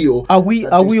Jordan Peele. Are we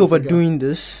overdoing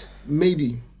this?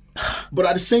 Maybe. But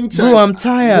at the same time, bro, I'm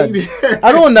tired.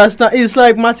 I don't understand. It's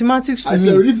like mathematics to me. I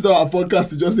said we need to start our podcast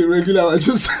to just say regular.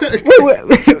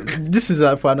 Wait. This is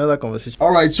for another conversation.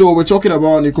 All right, so we're talking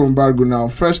about Nico Mbargo now.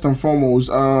 First and foremost,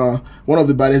 one of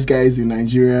the baddest guys in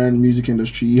Nigerian music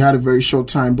industry. He had a very short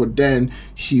time, but then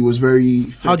he was very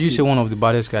effective. How do you say one of the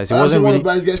baddest guys? He wasn't one of the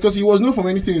baddest guys because he was known for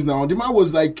many things. Now the man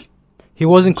was like. He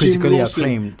wasn't Jim critically Lawson.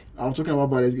 acclaimed. I'm talking about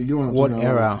Baddest Guy. You know what I'm What talking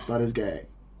era? about? Baddest Guy.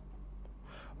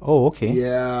 Oh, okay.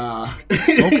 Yeah.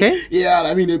 Okay. Yeah,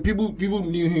 I mean, people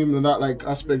knew him in that like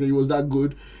aspect that he was that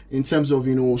good in terms of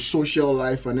social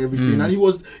life and everything. And he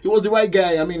was the right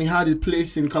guy. I mean, he had a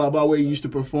place in Calabar where he used to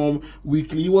perform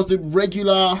weekly. He was the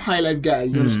regular high life guy.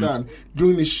 You understand?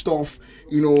 Doing his stuff.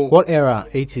 What era?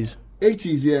 80s.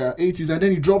 80s, yeah, 80s, and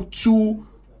then he dropped 2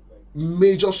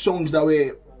 major songs that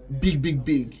were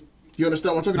big. You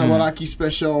understand? I'm talking about Aki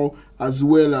Special as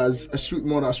well as a Sweet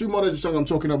Mother. Sweet Mother is the song I'm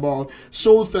talking about.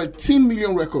 Sold 13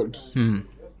 million records.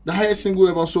 The highest single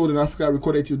ever sold in Africa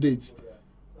recorded till date.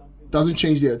 Doesn't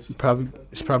change yet. It's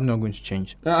probably not going to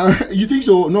change. You think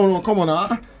so? No, come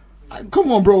on.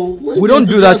 Come on, bro. We don't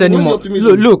do that anymore.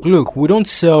 Look. We don't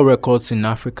sell records in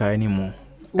Africa anymore.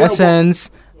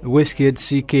 Essence, Wizkid,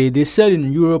 CK, they sell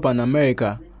in Europe and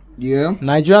America. Yeah.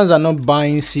 Nigerians are not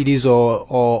buying CDs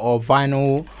or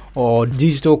vinyl or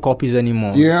digital copies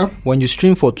anymore. Yeah. When you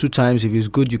stream for 2 times, if it's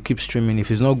good, you keep streaming. If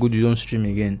it's not good, you don't stream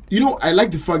again. I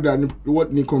like the fact that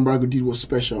what Nico Mbrago did was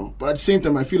special. But at the same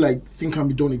time, I feel like things can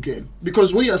be done again.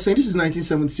 Because when you're saying this is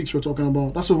 1976 we're talking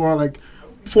about, that's over like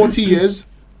 40 years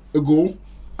ago.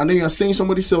 And then you're saying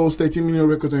somebody sells 13 million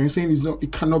records and you're saying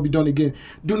it cannot be done again.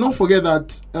 Do not forget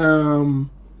that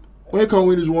When Can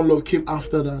Win Is One Love came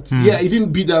after that. Yeah, it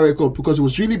didn't beat that record because it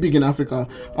was really big in Africa.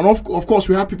 And of course,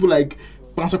 we had people like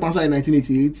Pansa Pansa in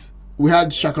 1988. We had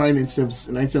Shakara in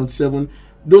 1977.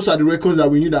 Those are the records that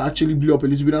we knew that actually blew up a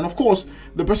little bit. And of course,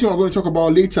 the person we're going to talk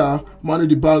about later, Manu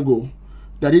Dibango,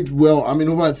 that did well. I mean,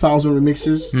 over 1,000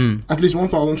 remixes. At least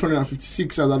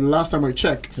 1,256 as at the last time I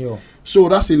checked. Yo. So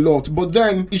that's a lot. But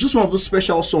then, it's just one of those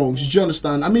special songs. Do you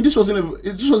understand? I mean, this wasn't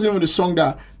even the song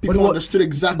that people understood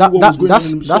exactly what was going on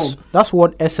in the song. That's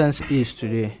what Essence is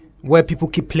today. Where people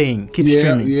keep playing,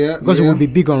 streaming. Because it will be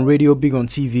big on radio, big on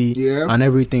TV, and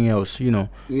everything else,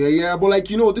 Yeah. But like,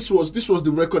 this was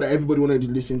the record that everybody wanted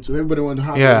to listen to. Everybody wanted to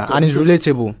have. Yeah, and it's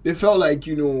relatable. They felt like,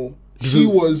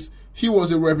 he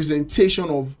was a representation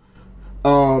of,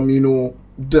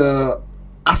 the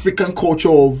African culture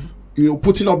of,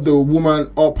 putting up the woman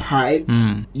up high.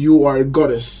 You are a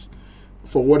goddess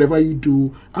for whatever you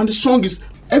do. And the song is,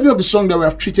 every of the song that we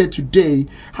have treated today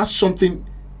has something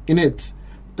in it.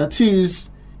 That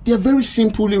is, they're very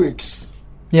simple lyrics.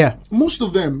 Yeah. Most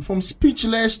of them, from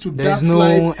Speechless to There's That's no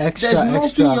Life. There's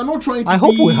nothing, you're not trying to I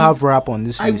hope we have rap on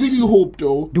this I list. really hope,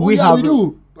 though. We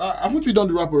do. Haven't we done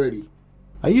the rap already?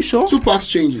 Are you sure? Tupac's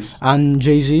Changes. And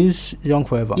Jay-Z's Young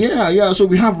Forever. Yeah, so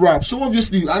we have rap. So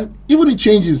obviously, and even it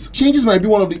Changes. Changes might be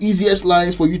one of the easiest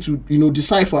lines for you to,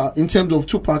 decipher in terms of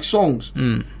Tupac songs.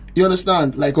 You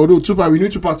understand? Like, although we knew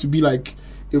Tupac to be like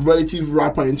a relative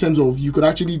rapper in terms of you could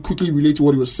actually quickly relate to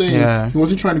what he was saying. Yeah. He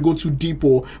wasn't trying to go too deep,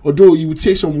 although you would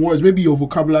say some words, maybe your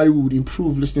vocabulary would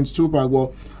improve listening to Tupac.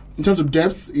 Well, in terms of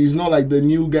depth, he's not like the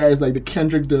new guys like the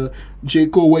Kendrick, the J.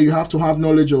 Cole, where you have to have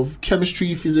knowledge of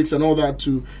chemistry, physics, and all that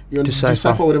to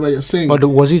decipher whatever you're saying. But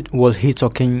was he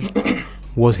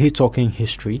talking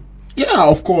history? Yeah,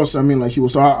 of course. I mean, like, he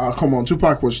was, come on,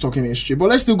 Tupac was talking history. But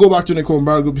let's still go back to Nico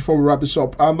Mbrago before we wrap this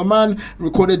up. The man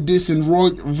recorded this in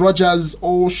Rogers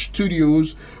All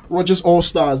Studios, Rogers All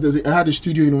Stars. It had a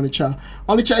studio in Onitsha.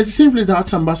 Onitsha is the same place that had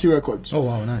Tambasi Records. Oh,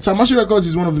 wow, nice. Tambasi Records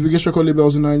is one of the biggest record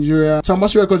labels in Nigeria.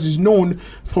 Tambasi Records is known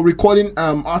for recording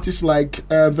artists like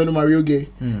Venu Marioge.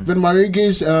 Venu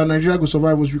Marioge's Nigeria Go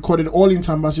Survive was recorded all in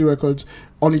Tambasi Records,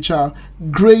 Onitsha.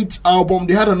 Great album.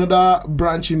 They had another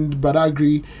branch in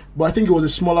Badagry, but I think it was a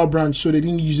smaller branch, so they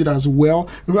didn't use it as well.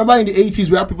 Remember in the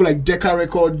 80s, we had people like Decca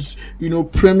Records,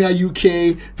 Premier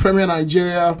UK, Premier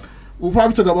Nigeria. We'll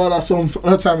probably talk about that some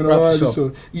other time in another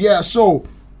episode. Yeah, so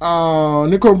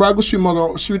Nico Mbrago,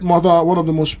 Sweet Mother, one of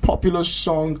the most popular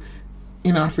songs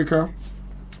in Africa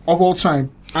of all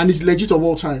time, and it's legit of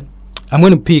all time. I'm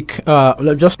going to pick,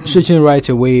 just switching right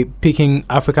away, picking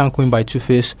African Queen by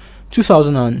Two-Face,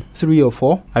 2003 or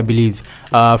 4, I believe,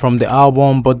 from the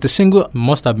album, but the single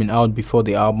must have been out before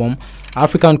the album.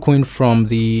 African Queen from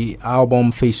the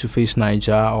album Face to Face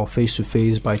Naija or Face to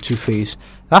Face by Two-Face.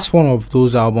 That's one of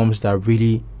those albums that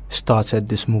really started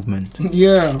this movement.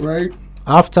 Yeah, right.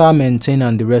 After Maintain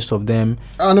and the rest of them.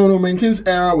 No, Maintain's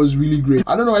era was really great.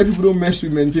 I don't know why people don't mess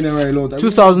with Maintain era a lot.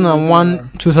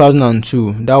 2001,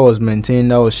 2002, that was Maintain,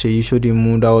 that was Seyi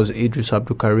Shodimu, that was Idris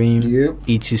Abdul Karim,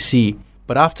 etc.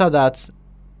 But after that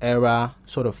era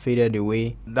sort of faded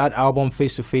away, that album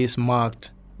Face to Face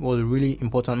was a really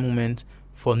important moment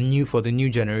for the new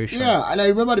generation. Yeah, and I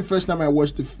remember the first time I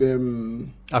watched the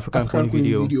African Queen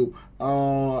video. The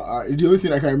only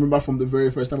thing I can remember from the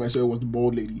very first time I saw it was the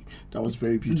bald lady. That was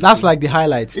very beautiful. That's like the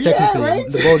highlights, technically. Right?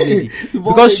 The bald lady,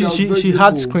 because she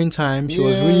had screen time. She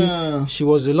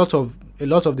was a lot of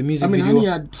the music. I mean, video Annie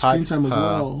had screen time as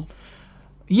well.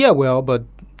 Yeah, well, but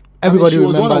everybody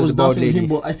remembers the bald lady.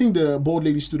 But I think the bald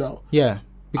lady stood out. Yeah,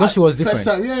 because she was different. First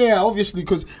time, obviously,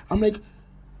 because I'm like,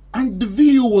 and the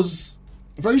video was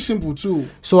very simple too.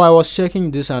 So I was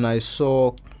checking this and I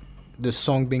saw the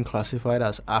song being classified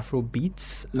as Afro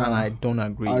beats, and I don't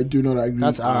agree. I do not agree.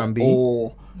 That's R&B.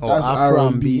 That's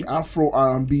R&B, Afro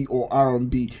R&B or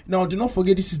R&B. Now, do not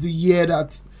forget, this is the year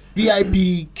that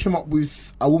VIP came up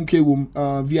with Awumke Wum.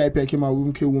 VIP came out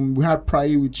with Awumke Wum. We had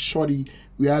Praye with Shorty.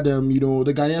 We had the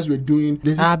Ghanaians were doing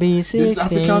this African song. This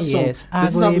African song I'm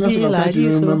trying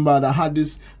to remember that had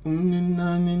this. I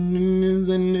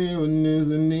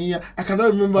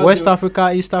cannot remember. West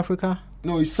Africa, East Africa.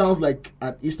 No, it sounds like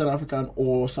an Eastern African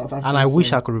or South African. And I song.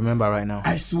 Wish I could remember right now.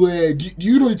 I swear. Do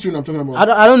you know the tune I'm talking about?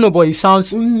 I don't know, but it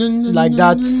sounds like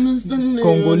that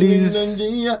Congolese.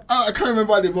 I can't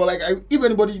remember it, but like, if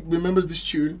anybody remembers this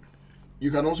tune, you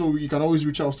can always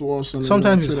reach out to us.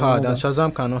 Sometimes it's hard, and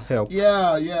Shazam cannot help.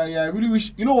 Yeah. I really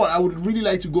wish. You know what? I would really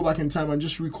like to go back in time and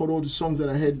just record all the songs that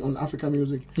I heard on African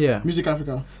music. Yeah, Music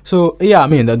Africa. So I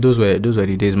mean those were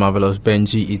the days. Marvelous,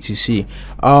 Benji, etc.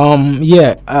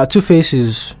 Two-Face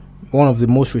is one of the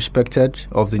most respected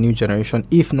of the new generation,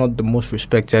 if not the most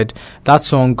respected. That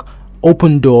song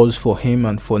opened doors for him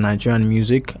and for Nigerian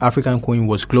music. African Queen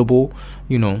was global.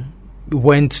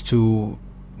 Went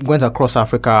across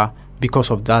Africa because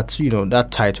of that,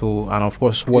 that title, and of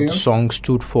course what the song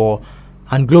stood for,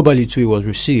 and globally too, it was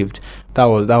received. That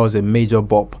was a major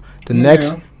bop. The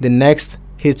next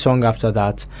hit song after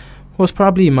that was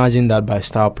probably Imagine That by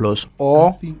Star Plus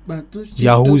or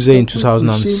Yahuze in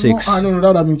 2006. I don't know, that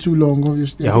would have been too long,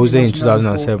 obviously. Yahuze in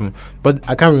 2007, but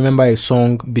I can't remember a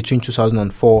song between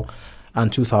 2004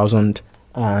 and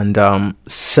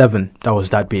 2007 that was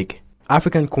that big.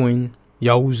 African Queen,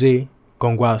 Yahuze,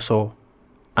 Gongwaso,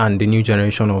 and the new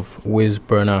generation of Wiz,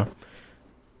 Burna,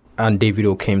 and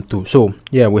Davido came through. So,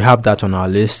 we have that on our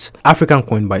list. African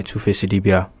Queen by Two-Face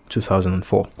Idibia,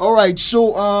 2004. All right,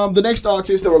 so the next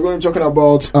artist that we're going to be talking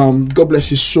about, God bless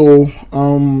his soul,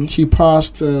 he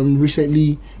passed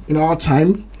recently in our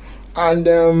time, and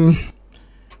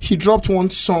he dropped one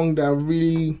song that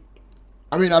really,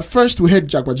 at first we heard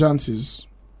Jack Bajanti's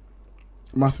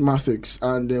Mathematics,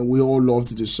 and then we all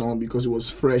loved the song because it was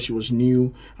fresh, it was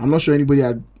new. I'm not sure anybody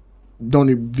had done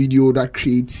a video that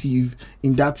creative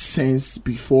in that sense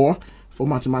before for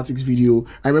Mathematics video.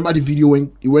 I remember the video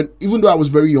when it went, even though I was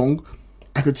very young,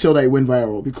 I could tell that it went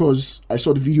viral because I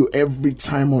saw the video every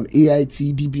time on AIT,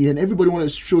 DBN. Everybody wanted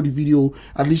to show the video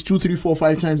at least 2, 3, 4,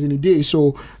 5 times in a day.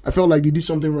 So I felt like they did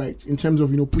something right in terms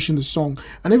of pushing the song,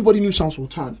 and everybody knew Sound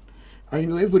Sultan.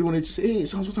 And everybody wanted to say, hey,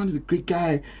 Sound Sultan is a great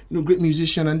guy, great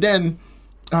musician. And then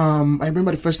I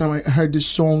remember the first time I heard this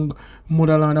song,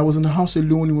 Motherland. I was in the house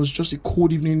alone. It was just a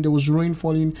cold evening. There was rain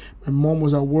falling. My mom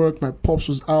was at work. My pops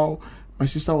was out. My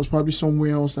sister was probably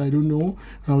somewhere else. I don't know.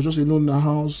 And I was just alone in the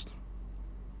house.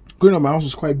 Growing up, my house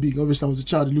was quite big. Obviously, I was a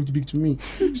child. It looked big to me.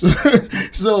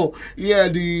 So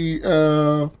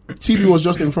the TV was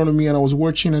just in front of me, and I was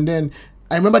watching. And then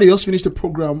I remember they just finished the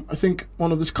program, I think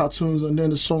one of these cartoons, and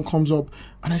then the song comes up,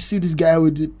 and I see this guy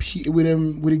with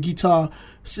a guitar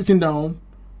sitting down,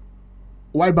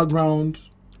 white background,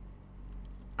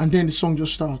 and then the song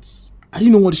just starts. I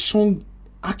didn't know what the song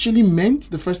actually meant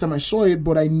the first time I saw it,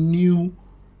 but I knew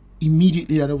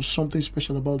immediately that there was something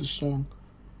special about the song.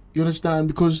 You understand?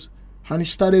 Because and it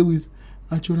started with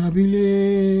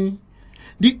Achorabile.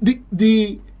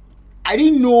 I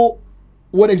didn't know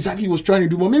what exactly he was trying to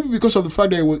do, but maybe because of the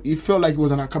fact that it felt like it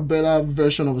was an a cappella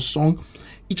version of a song,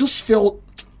 it just felt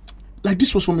like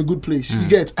this was from a good place. You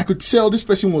get? I could tell this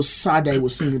person was sad that he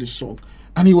was singing this song,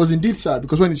 and he was indeed sad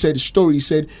because when he said the story, he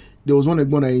said there was one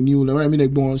Egbon that he knew. Like, when I mean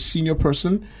Egbon, a senior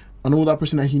person, an older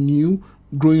person that he knew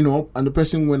growing up, and the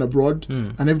person went abroad,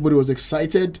 and everybody was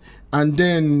excited, and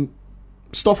then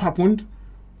stuff happened,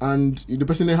 and the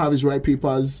person didn't have his right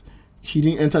papers. He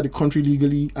didn't enter the country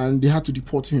legally, and they had to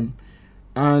deport him.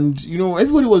 And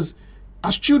everybody was,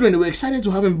 as children, they were excited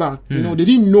to have him back. They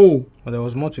didn't know. But there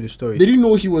was more to the story. They didn't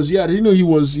know he was. They didn't know he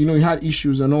was. He had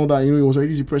issues and all that. He was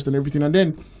already depressed and everything. And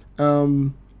then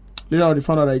later on, they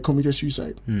found out that he committed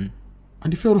suicide, and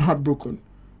they felt heartbroken.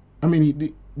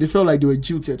 They felt like they were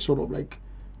jilted, sort of like,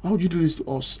 why would you do this to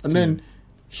us? And then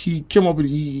he came up with.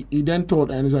 He then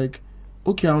thought, and he's like,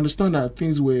 okay, I understand that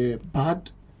things were bad,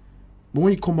 but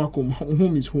when you come back home,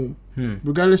 home is home,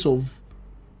 regardless of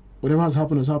whatever has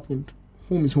happened has happened.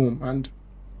 Home is home. And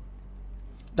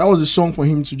that was a song for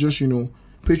him to just,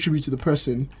 pay tribute to the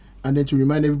person, and then to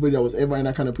remind everybody that was ever in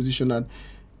that kind of position that,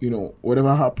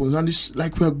 whatever happens. And this,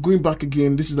 like, we're going back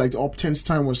again. This is like the up 10th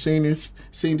time we're saying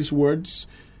these words.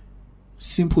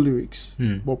 Simple lyrics,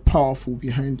 but powerful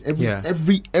behind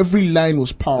every line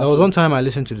was powerful. There was one time I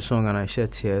listened to the song and I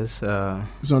shed tears.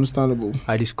 It's understandable.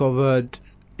 I discovered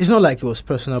it's not like it was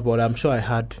personal, but I'm sure I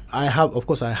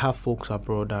have folks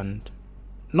abroad, and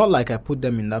not like I put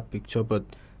them in that picture, but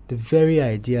the very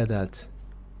idea that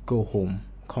go home,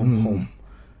 come home.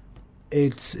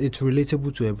 It's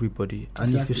relatable to everybody,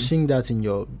 and if you sing that in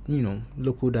your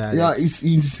local dialect, it has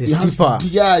deeper.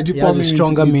 It has a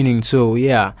stronger meaning. So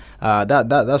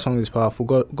that song is powerful.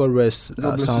 God rest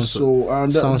Sound Sultan.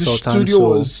 And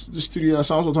the studio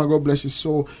Sound Sultan, God bless his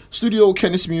soul. Studio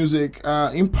Kennis Music.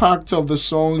 Impact of the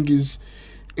song is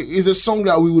a song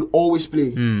that we would always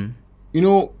play.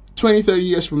 20-30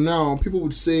 years from now, people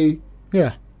would say,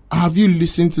 have you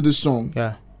listened to the song?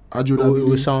 It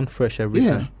will sound fresh every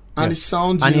time. And it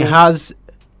sounds... And it has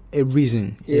a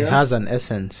reason. It has an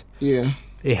essence. Yeah.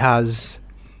 It has...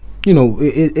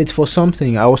 it's for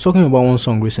something. I was talking about one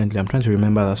song recently. I'm trying to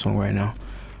remember that song right now.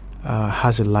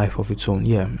 Has a life of its own.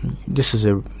 Yeah. This is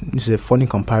a funny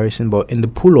comparison, but in the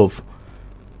pool of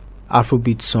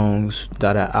Afrobeat songs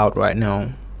that are out right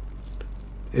now,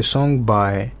 a song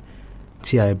by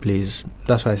T.I. Blaze,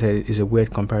 that's why I say it's a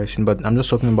weird comparison, but I'm just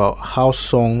talking about how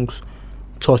songs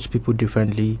touch people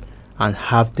differently and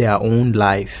have their own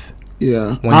life.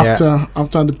 Yeah.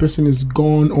 After the person is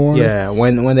gone, or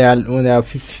when there are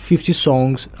 50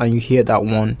 songs and you hear that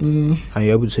one and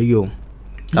you're able to say, yo,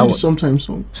 that was sometimes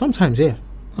song. Sometimes, yeah.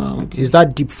 Okay. It's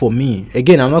that deep for me.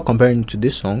 Again, I'm not comparing it to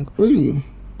this song. Really?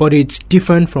 But it's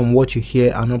different from what you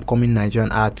hear an upcoming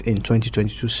Nigerian act in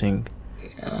 2022 sing.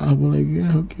 I'm like,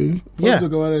 okay. We'll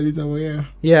talk about it later, but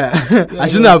yeah. I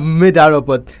shouldn't have made that up,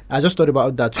 but I just thought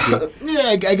about that today.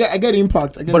 I get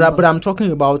impact. But I'm talking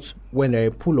about when there are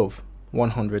a pool of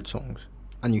 100 songs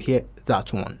and you hear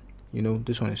that one.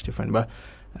 This one is different. But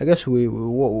I guess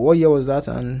what year was that?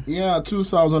 And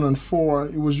 2004.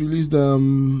 It was released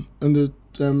in the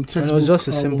textbook. And it was just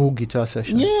a simple guitar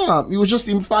session. Yeah, it was just.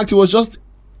 In fact, it was just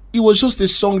a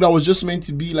song that was just meant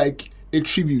to be like a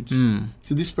tribute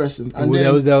to this person, and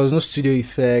there was no studio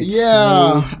effects.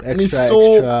 No extra, and it's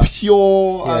so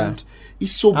pure and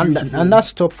it's so beautiful. And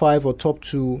that's top 5 or top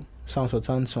 2 Sound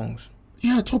Sultan songs.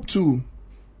 Yeah, top 2.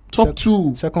 Top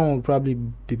 2. Second one would probably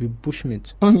be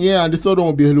Bushmeat. And the third one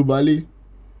would be Hello Bali.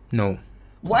 No.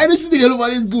 Why do you think Hello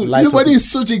Bali is good? Hello Bali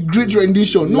is such a great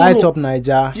rendition. Light Up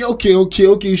Niger. Yeah, okay,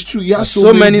 it's true. He has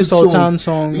so many Sultan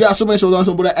songs. Yeah, so many Sultan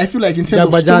songs. But I feel like in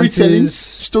terms of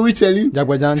storytelling,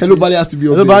 Hello Bali has to be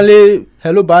up there.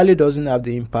 Hello Bali doesn't have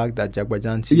the impact that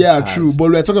Jagbajanti has. True.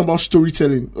 But we're talking about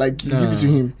storytelling. Like, you give it to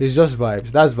him. It's just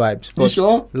vibes. That's vibes. But you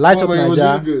sure? Light Up Niger. It was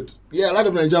really good. Yeah, Light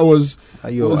Up Niger was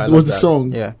the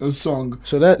song. Yeah. The song.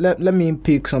 So let me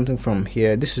pick something from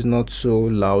here. This is not so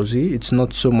lousy. It's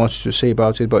not so much to say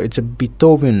about it, but it's a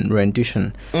Beethoven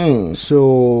rendition.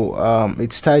 So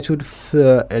it's titled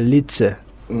Für Elite.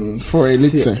 For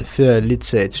Elite. Für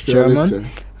Elite. It's German.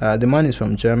 The man is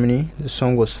from Germany. The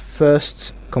song was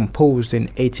first composed in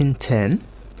 1810.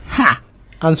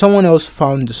 And someone else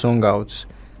found the song out.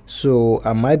 So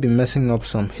I might be messing up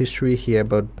some history here,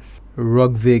 but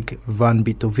Ludwig van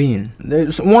Beethoven.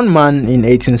 There's one man in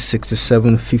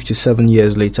 1867, 57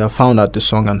 years later, found out the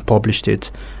song and published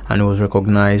it, and it was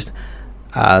recognized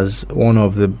as one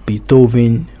of the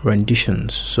Beethoven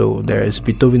renditions. So there is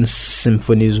Beethoven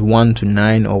symphonies 1 to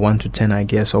 9 or 1 to 10, I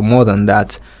guess, or more than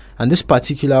that. And this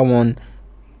particular one,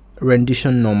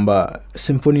 rendition number,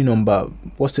 symphony number,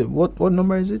 what's it? What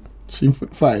number is it?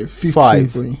 Fifth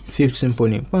symphony. Fifth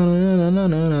symphony. And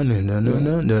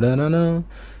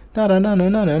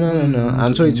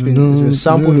so it's been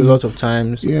sampled a lot of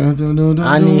times.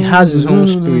 And he has his own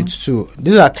spirits too.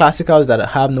 These are classicals that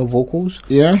have no vocals.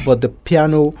 But the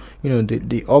piano,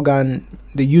 the organ,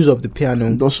 the use of the piano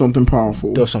does something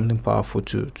powerful to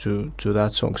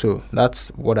that song. So that's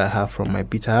what I have from my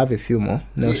beat. I have a few more.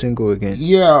 Nelson, go again.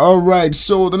 Alright.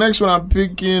 So the next one I'm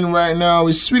picking right now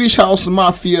is Swedish House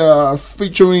Mafia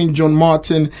featuring John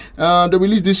Martin. They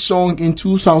released this song in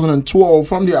 2012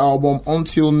 from the album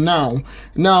Until Now.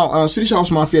 Swedish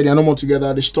House Mafia, they are no more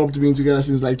together. They stopped being together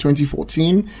since like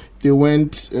 2014. They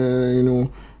went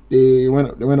They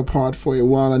went apart for a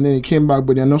while and then they came back,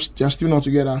 but they're still not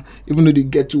together, even though they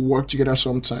get to work together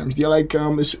sometimes. They're like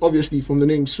it's obviously from the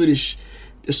name Swedish.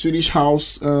 The Swedish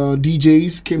house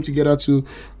DJs came together to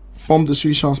from the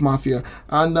Swedish House Mafia,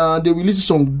 and they released the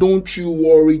song "Don't You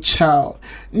Worry, Child."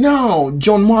 Now,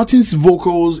 John Martin's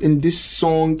vocals in this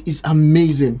song is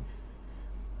amazing.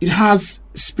 It has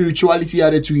spirituality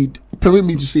added to it. Permit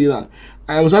me to say that.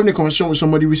 I was having a conversation with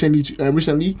somebody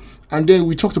recently, and then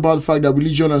we talked about the fact that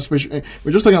religion and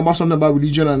we're just talking about something about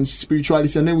religion and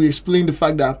spirituality, and then we explained the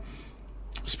fact that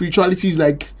spirituality is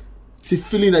like, it's a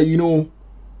feeling that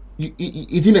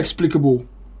it's inexplicable,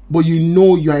 but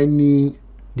you are in a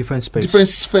different space, different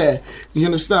sphere. You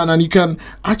understand, and you can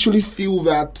actually feel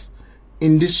that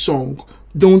in this song.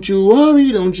 Don't you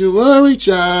worry,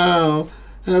 child.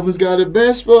 Heaven's got the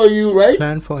best for you, right?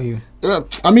 Plan for you.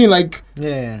 I mean, like,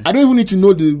 yeah. I don't even need to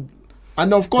know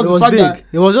and of course it the was fact big. that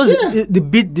It was just the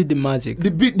beat did the magic.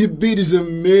 The beat is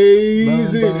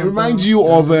amazing. It reminds you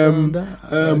of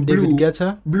David Blue.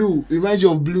 Guetta. Blue. It reminds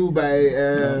you of Blue by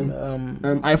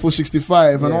iPhone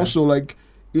 65, and also like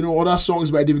other songs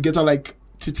by David Guetta like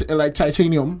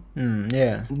Titanium.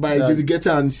 By David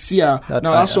Guetta and Sia.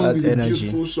 That song is energy. A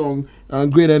beautiful song and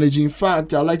great energy. In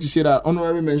fact, I'd like to say that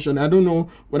honorary mention. I don't know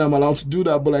when I'm allowed to do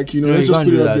that, but like let's just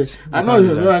put it out there. I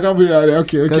know I can't put it out there.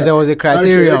 Okay. Because there was a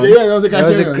criterion. Okay. Yeah, there was a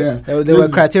criterion. There were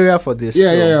criteria for this.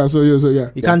 Yeah. So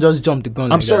yeah. You can't just jump the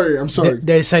gun. I'm sorry.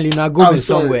 There's Selena Gomez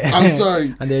somewhere. I'm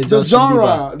sorry. And there's the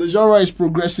genre is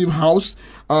progressive house.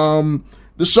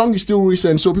 The song is still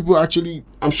recent, so people actually,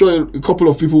 I'm sure a couple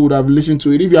of people would have listened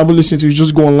to it. If you haven't listened to it,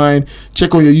 just go online,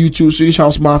 check on your YouTube, Swedish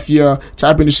House Mafia,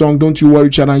 type in the song "Don't You Worry,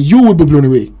 Child," and you will be blown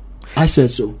away. I said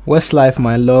so. Westlife,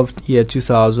 My Love, year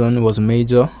 2000 was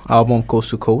major album, Coast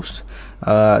to Coast.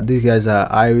 These guys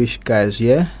are Irish guys,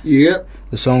 yeah.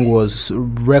 The song was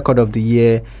record of the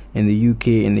year in the UK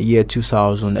in the year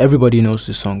 2000. Everybody knows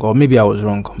the song, or maybe I was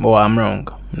wrong, or I'm wrong.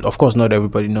 Of course, not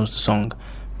everybody knows the song,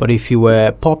 but if you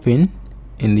were popping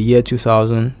in the year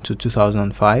 2000 to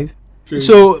 2005.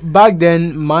 So back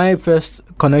then, my first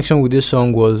connection with this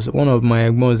song was one of my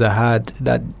egbons that had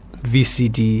that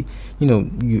VCD.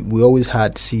 We always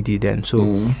had CD then.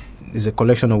 So it's a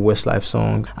collection of Westlife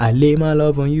songs. I Lay My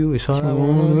Love on You, It's All I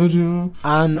Wanna Do,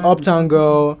 and Uptown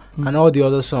Girl, and all the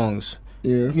other songs.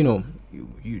 Yeah.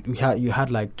 You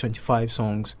had like 25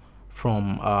 songs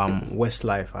from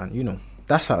Westlife, and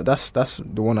that's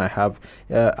the one I have.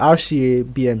 RCA,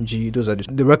 BMG, those are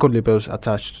the record labels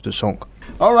attached to the song.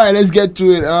 All right, let's get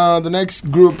to it. The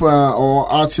next group or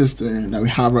artist that we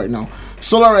have right now,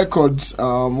 Solar Records,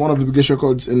 one of the biggest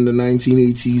records in the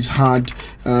 1980s, had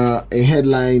a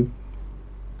headline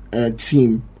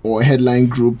team or a headline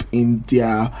group in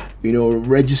their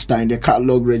register, in their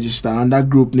catalog register, and that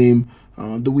group name,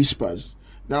 The Whispers.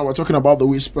 Now we're talking about The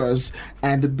Whispers,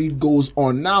 and the beat goes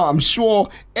on. Now I'm sure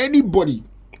anybody,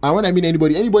 and when I mean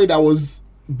anybody that was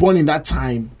born in that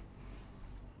time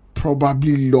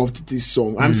probably loved this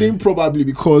song. I'm saying probably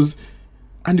because,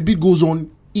 and the beat goes on,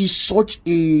 is such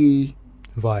a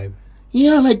vibe.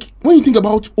 Yeah, like when you think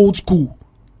about old school,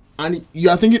 and you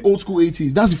are thinking old school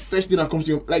 80s, that's the first thing that comes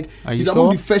to you. Like, it's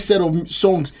among the first set of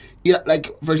songs. Like,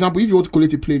 for example, if you want to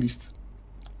collect a playlist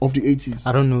of the 80s.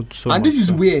 I don't know so much. And this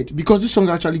is weird because this song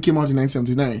actually came out in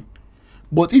 1979.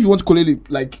 But if you want to collect it,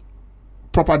 like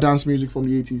proper dance music from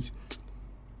the 80s,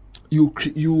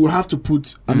 you have to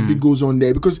put and the beat goes on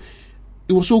there because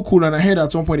it was so cool. And I heard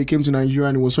at some point it came to Nigeria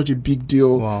and it was such a big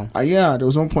deal. Wow. There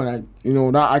was one point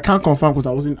that I can't confirm because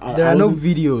I wasn't. There are no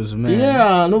videos, man.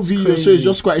 Yeah, no videos. Crazy. So it's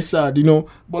just quite sad,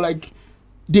 But like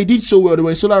they did so well. They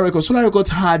were in Solar Records. Solar Records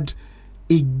had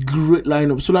a great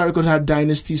lineup. Solar Records had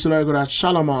Dynasty, Solar Records had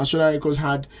Shalamar, Solar Records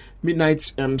had Midnight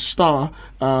Star.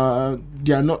 They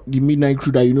are not the Midnight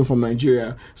crew that you know from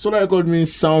Nigeria. Solar Records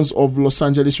means Sounds of Los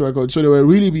Angeles Records. So they were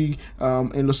really big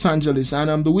in Los Angeles.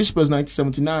 And The Whispers,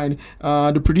 1979,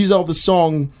 the producer of the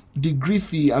song, Dick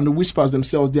Griffey, and The Whispers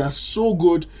themselves, they are so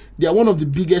good. They are one of the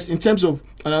biggest in terms of,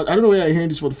 and I don't know where you're hearing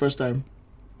this for the first time.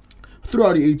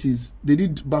 Throughout the 80s, they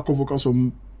did backup vocals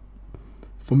from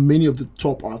many of the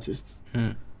top artists.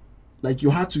 Like you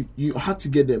had to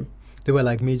get them. They were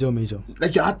like major.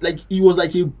 Like it was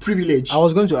like a privilege. I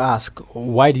was going to ask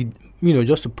why did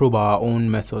just to probe our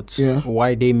own methods. Yeah.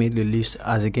 Why they made the list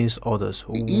as against others?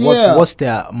 What's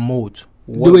their mode?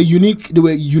 They were unique. They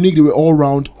were all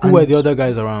round. Who were the other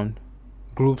guys around?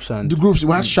 Groups and the groups.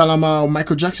 We had Shalamar.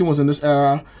 Michael Jackson was in this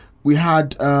era. We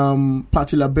had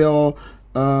Patti LaBelle,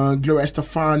 Gloria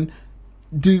Estefan.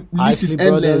 The list is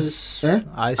endless.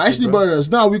 Isley Brothers.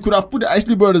 Now we could have put the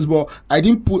Isley Brothers, but I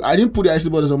didn't put the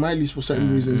Isley Brothers on my list for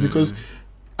certain reasons because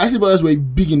Isley Brothers were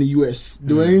big in the US.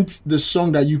 They weren't the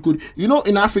song that you could,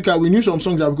 in Africa we knew some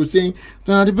songs that we could sing.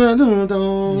 Yeah.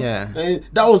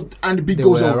 That was, and the beat They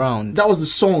goes were on. around. That was the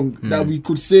song that we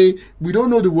could say. We don't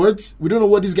know the words. We don't know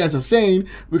what these guys are saying.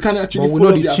 We can't actually But we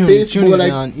follow know up the their tune. pace. Tune But we're is like,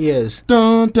 in our ears.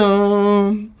 dun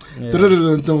dun, Yeah. dun dun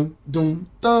dun dun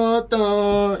dun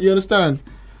dun. You understand?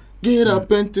 Get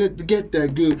up and to get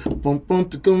that good. Bum bum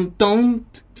to come down.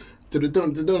 It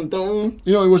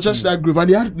was just that groove, and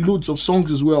they had loads of songs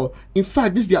as well. In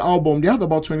fact, this is their album. They have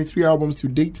about 23 albums to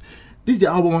date. Their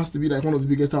album has to be like one of the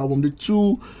biggest albums. The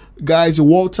two guys,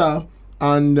 Walter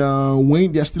and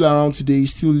Wayne, they're still around today,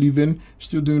 still living,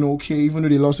 still doing okay, even though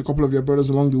they lost a couple of their brothers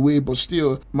along the way, but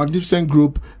still, magnificent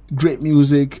group, great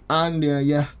music, and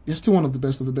they're still one of the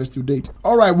best to date.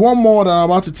 All right, one more that I'm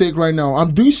about to take right now.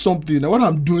 I'm doing something. What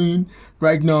I'm doing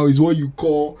right now is what you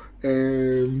call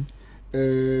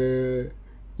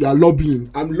lobbying.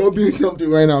 I'm lobbying something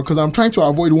right now because I'm trying to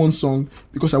avoid one song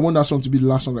because I want that song to be the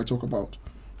last song I talk about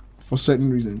for certain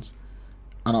reasons,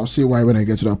 and I'll say why when I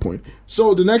get to that point.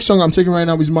 So the next song I'm taking right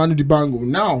now is Manu Dibango.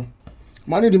 Now,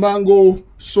 Manu Dibango,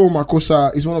 So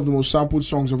Makosa is one of the most sampled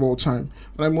songs of all time.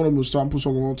 One of the most sampled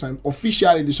songs of all time.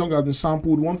 Officially, the song has been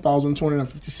sampled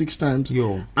 1,256 times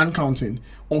and counting.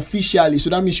 Officially,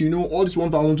 so that means all these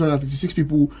 1,256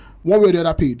 people, one way or the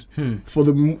other, paid for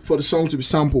the song to be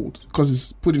sampled because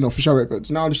it's put in official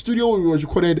records. Now, the studio was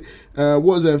recorded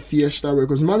was a Fiesta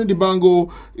Records. Manu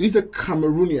Dibango is a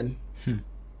Cameroonian. You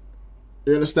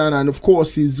understand? And of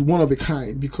course, he's one of a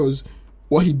kind because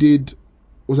what he did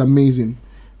was amazing.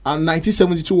 And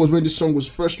 1972 was when this song was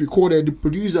first recorded. The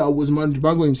producer was Manu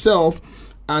Dibango himself,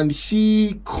 and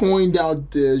he coined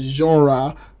out the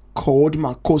genre called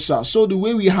Makosa. So the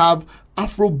way we have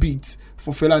Afrobeat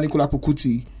for Fela Anikulapo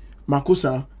Kuti,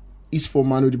 Makosa is for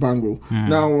Manu Dibango.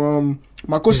 Now,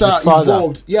 Makosa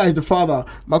evolved. Yeah, he's the father.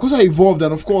 Makosa evolved,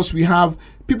 and of course, we have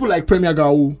people like Premier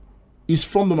Gao. Is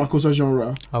from the Makosa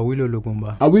genre. Awilo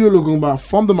Logumba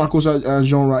from the Makosa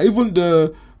genre. Even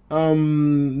the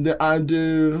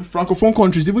Francophone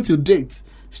countries, even till date,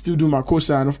 still do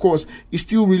Makosa, and of course, it's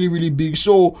still really, really big.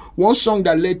 So one song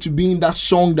that led to being that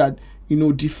song that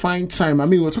defined time. I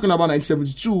mean, we're talking about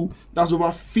 1972. That's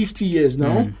over 50 years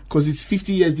now, because it's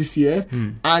 50 years this year,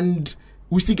 and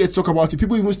we still get to talk about it.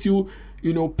 People even still,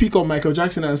 pick up Michael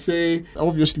Jackson and say,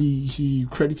 obviously, he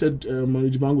credited Manu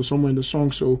Dibango somewhere in the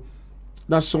song, so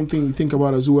that's something we think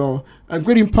about as well. A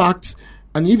great impact,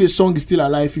 and if a song is still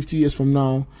alive 50 years from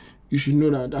now, you should know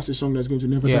that that's a song that's going to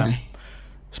never die.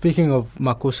 Speaking of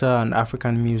Makosa and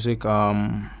African music,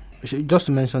 just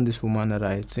to mention this woman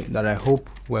that I hope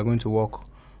we're going to work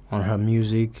on her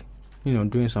music,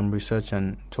 doing some research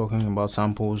and talking about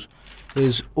samples,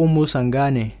 is Omo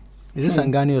Sangare. Is it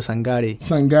Sangane or Sangare?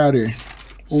 Sangare.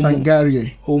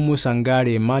 Omo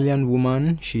Sangare, Malian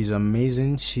woman. She's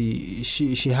amazing.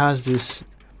 She has this.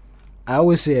 I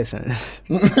always say essence.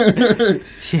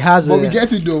 She has. But we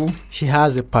get it though. She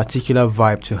has a particular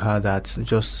vibe to her that's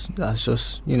just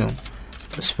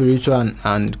spiritual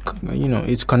and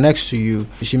it connects to you.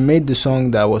 She made the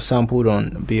song that was sampled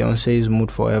on Beyonce's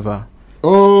 "Mood Forever."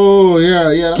 Oh yeah,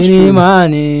 that's true.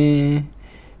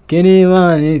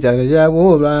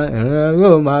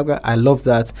 I love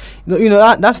that.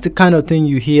 That's the kind of thing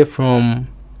you hear from.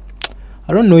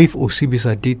 I don't know if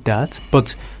Osibisa did that,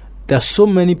 but there's so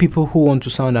many people who want to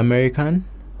sound American,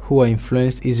 who are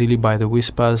influenced easily by the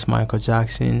Whispers, Michael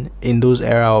Jackson, in those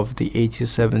era of the 80s,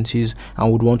 70s, and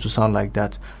would want to sound like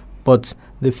that. But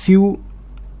the few,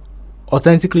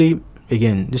 authentically,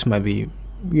 again, this might be,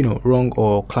 wrong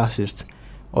or classist,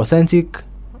 authentic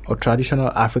or traditional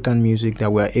African music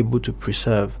that we are able to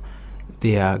preserve,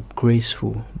 they are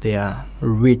graceful, they are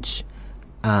rich,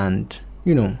 and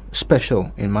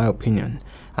special in my opinion.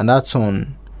 And that's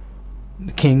on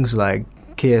kings like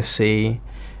KSA,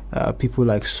 people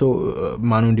like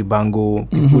Manu Dibango,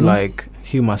 people like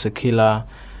Hugh Masekela.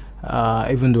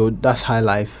 Even though that's high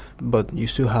life, but you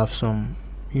still have some,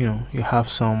 you have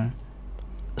some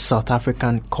South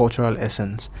African cultural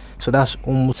essence. So that's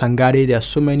Sangare. There are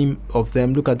so many of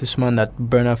them. Look at this man that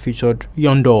Burna featured,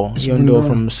 Yondo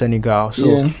from Senegal.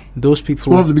 So those people, it's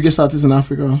one of the biggest artists in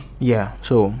Africa. Yeah,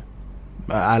 so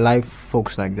I like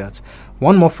folks like that.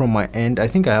 One more from my end. I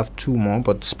think I have two more,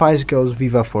 but Spice Girls,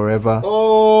 Viva Forever.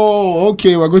 Oh,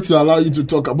 okay. We're going to allow you to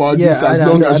talk about this as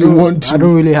long as you want to. I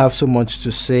don't really have so much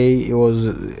to say. It was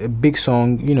a big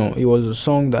song. It was a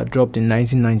song that dropped in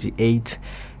 1998.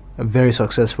 Very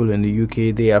successful in the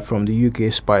UK. They are from the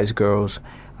UK, Spice Girls.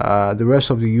 The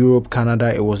rest of the Europe,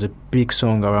 Canada, it was a big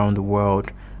song around the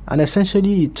world. And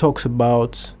essentially it talks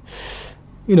about,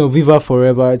 Viva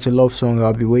Forever, it's a love song.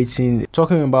 I'll be waiting.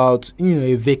 Talking about,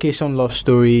 a vacation love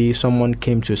story. Someone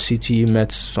came to a city,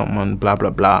 met someone, blah,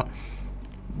 blah, blah.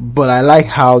 But I like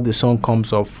how the song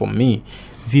comes up for me.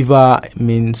 Viva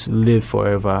means live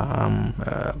forever.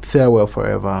 Farewell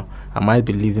forever. I might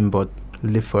be leaving, but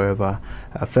live forever.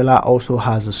 Fela also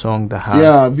has a song that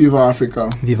has Viva Africa.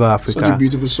 Viva Africa. Such a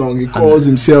beautiful song. He calls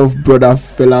himself Brother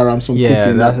Fela Ramson.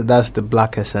 Yeah, that's the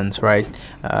black essence, right?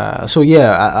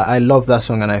 I love that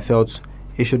song, and I felt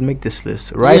it should make this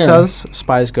list. Writers,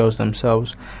 Spice Girls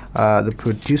themselves. The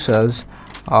producers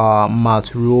are Matt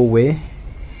Ruowe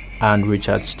and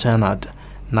Richard Stannard.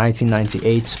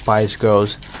 1998 Spice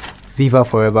Girls, Viva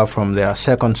Forever, from their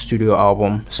second studio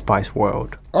album, Spice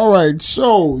World. All right,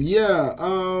 so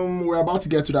we're about to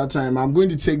get to that time. I'm going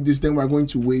to take this, then we're going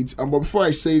to wait. But before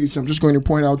I say this, I'm just going to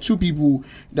point out two people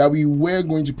that we were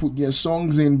going to put their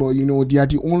songs in, but they are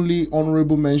the only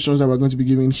honorable mentions that we're going to be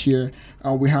giving here.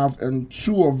 We have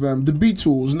two of them, the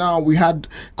Beatles. Now we had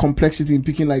complexity in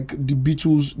picking like the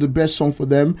Beatles, the best song for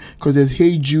them, because there's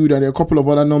Hey Jude and there are a couple of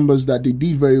other numbers that they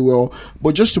did very well.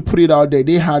 But just to put it out there,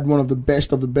 they had one of the best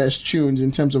tunes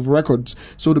in terms of records.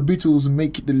 So the Beatles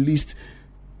make the list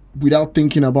without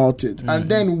thinking about it. And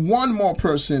then one more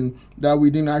person that we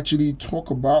didn't actually talk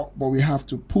about, but we have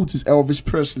to put, is Elvis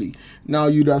Presley. Now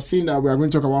you'd have seen that we are going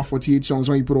to talk about 48 songs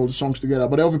when you put all the songs together,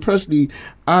 but Elvis Presley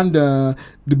and the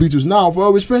Beatles. Now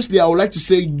for Elvis Presley, I would like to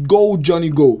say Go Johnny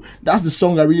Go. That's the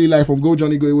song I really like from Go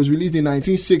Johnny Go. It was released in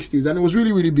 1960s and it was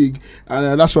really, really big,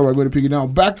 and that's why we're going to pick it now.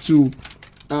 Back to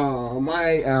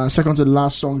my second to the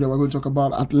last song that we're going to talk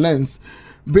about at length.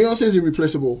 Beyonce is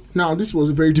irreplaceable. Now, this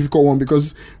was a very difficult one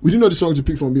because we didn't know the song to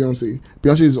pick from Beyonce.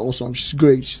 Beyonce is awesome. She's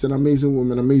great. She's an amazing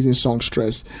woman, amazing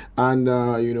songstress. And,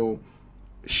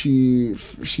 she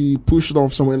pushed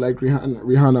off someone like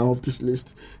Rihanna off this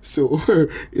list. So,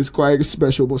 it's quite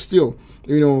special. But still,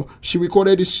 she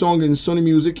recorded this song in Sony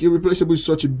Music. Irreplaceable is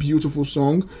such a beautiful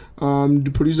song.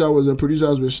 The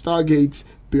producers were Stargate,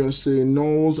 Beyonce,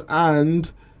 Knowles,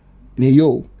 and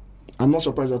Neo. I'm not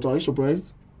surprised at all. Are you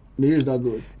surprised? Neo is that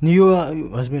good. Neo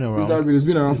has been around. It's that good. It's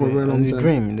been around for a very long time.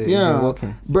 Dream.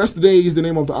 Birthday is the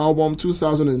name of the album.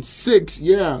 2006.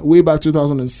 Yeah, way back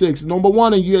 2006. Number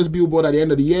 1 in US Billboard at the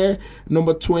end of the year.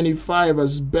 Number 25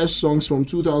 as best songs from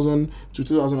 2000 to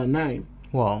 2009.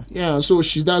 Wow. Yeah, so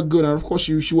she's that good, and of course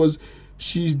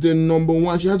she's the number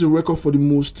 1. She has a record for the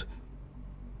most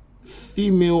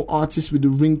female artists with the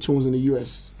ringtones in the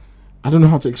US. I don't know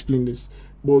how to explain this,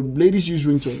 but ladies use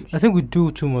ringtones. I think we do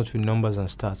too much with numbers and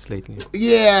stats lately.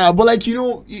 Yeah, but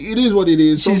it is what it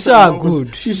is. She's so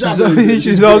good. She's up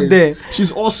there.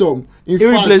 She's awesome.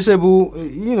 Irreplaceable.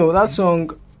 That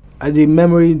song.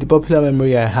 The popular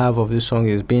memory I have of this song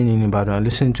is being in Ibadan,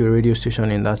 listening to a radio station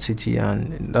in that city,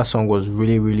 and that song was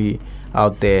really, really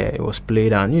out there. It was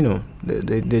played, and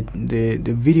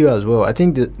the video as well. I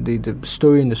think the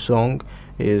story in the song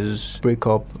is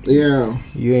breakup. Yeah.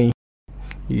 You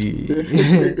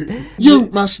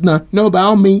must not know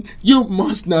about me. You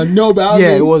must not know about me.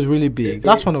 Yeah, it was really big.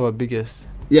 That's one of our biggest.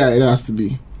 Yeah, it has to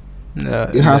be.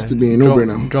 It has to be.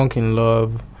 No-brainer. Drunk in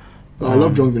Love. I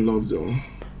love Drunk in Love though.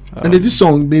 And there's this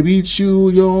song, Baby It's You,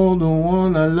 You're the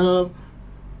One I Love.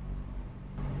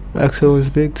 EXO is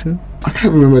big too. I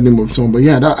can't remember the name of the song, but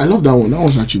yeah, I love that one. That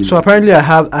was actually so big. Apparently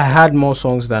I had more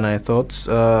songs than I thought.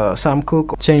 Sam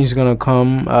Cooke, Change Is Gonna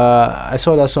Come. I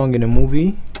saw that song in a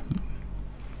movie,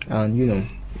 and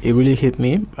it really hit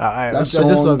me. I just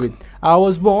love it. I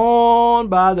was born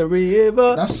by the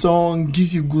river. That song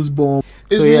gives you goosebumps.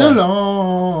 It's been a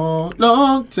long,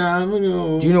 long time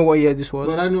ago. Do you know what year this was?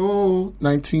 But I know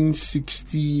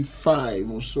 1965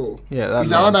 or so. Yeah,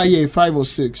 it's around that year, 5 or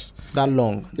 6. That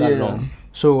long.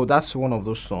 So that's one of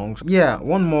those songs. Yeah,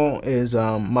 one more is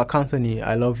Mark Anthony,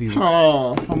 I Love You.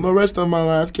 From the rest of my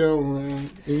life, Kelvin.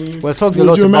 We're talking a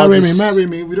lot about this. Marry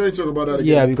me. We don't need to talk about that again.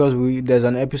 Yeah, because there's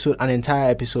an entire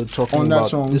episode talking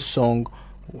about this song,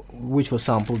 which was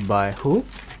sampled by who?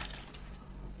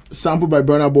 Sampled by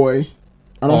Burna Boy.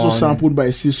 And also sampled by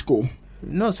Cisco.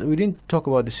 No, so we didn't talk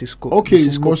about the Cisco. Okay, the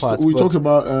Cisco parts, we talked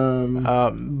about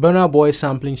Burna Boy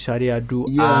sampling Shadia Do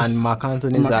and Mark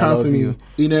Anthony's I Love You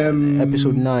in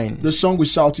episode 9. The song with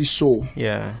Salty Soul.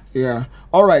 Yeah.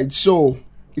 All right, so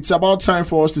it's about time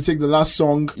for us to take the last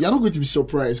song. You're not going to be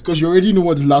surprised because you already know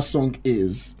what the last song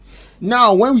is.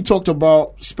 Now, when we talked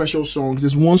about special songs,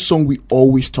 there's one song we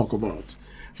always talk about.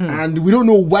 And we don't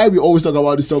know why we always talk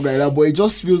about this song like that, but it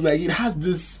just feels like it has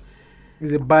this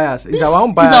It's a bias. It's our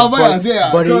own bias. It's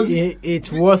our bias, but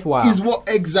it's worthwhile. It's what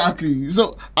exactly.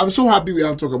 So I'm so happy we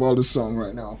have to talk about this song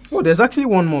right now. Oh, there's actually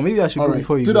one more. Maybe I should go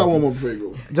before you do go. that one more before you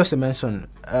go. Just to mention,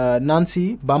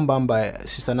 Nancy, Bam Bam by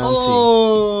Sister Nancy.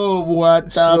 Oh,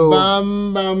 what a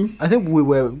bam bam. I think we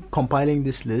were compiling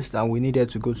this list and we needed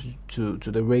to go to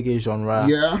the reggae genre.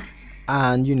 Yeah.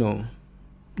 And,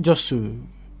 because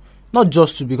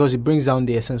it brings down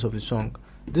the essence of the song.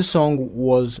 This song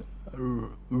was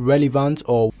relevant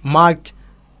or marked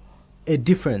a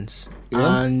difference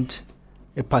and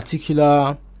a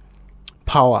particular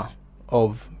power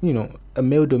of, a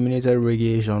male-dominated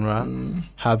reggae genre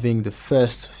having the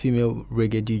first female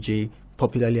reggae DJ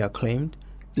popularly acclaimed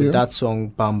with that song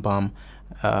Bam Bam,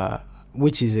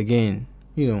 which is again,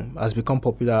 has become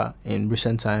popular in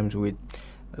recent times with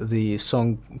the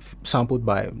song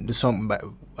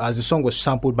as the song was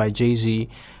sampled by Jay-Z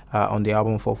on the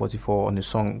album 444 on the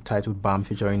song titled Bam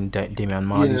featuring Damian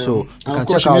Marley. So you can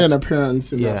check out made an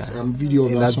appearance in that video.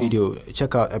 In that video,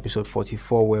 check out episode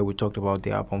 44 where we talked about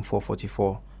the album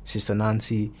 444. Sister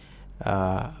Nancy,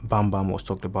 Bam Bam was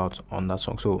talked about on that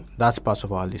song. So that's part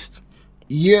of our list.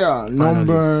 Yeah, finally.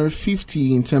 Number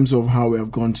 50 in terms of how we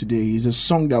have gone today is a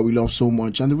song that we love so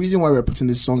much. And the reason why we're putting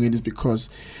this song in is because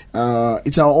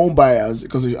it's our own bias.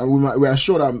 Because we are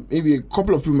sure that maybe a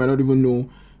couple of people might not even know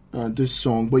this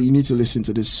song, but you need to listen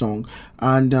to this song.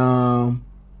 And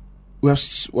we have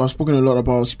spoken a lot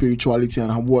about spirituality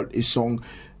and what a song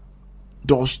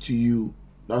does to you.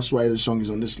 That's why the song is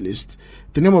on this list.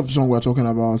 The name of the song we're talking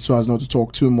about, so as not to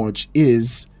talk too much,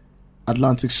 is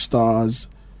Atlantic Star's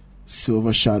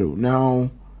Silver Shadow.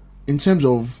 Now, in terms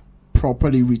of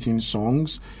properly written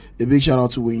songs, a big shout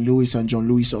out to Wayne Lewis and John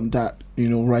Lewis on that,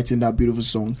 writing that beautiful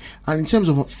song. And in terms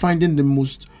of finding the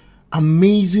most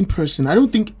amazing person, I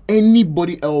don't think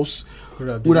anybody else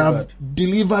would have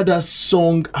delivered that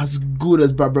song as good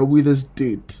as Barbara Withers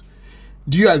did.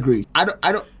 Do you agree? I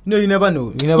don't. No, you never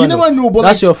know. You never know. But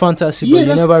that's your fantasy. But you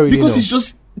never really because know. It's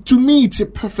just, to me, it's a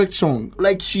perfect song.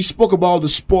 Like, she spoke about the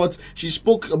sport. She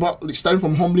spoke about starting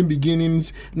from humbling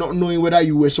beginnings, not knowing whether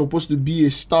you were supposed to be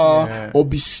a star or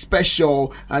be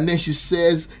special. And then she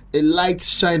says a light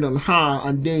shined on her,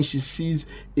 and then she sees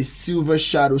a silver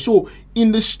shadow. So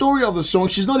in the story of the song,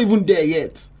 she's not even there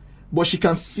yet, but she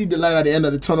can see the light at the end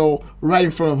of the tunnel right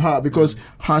in front of her because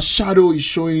her shadow is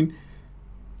showing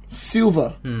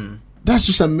silver. That's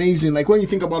just amazing. Like, when you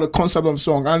think about the concept of the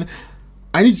song, and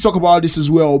I need to talk about this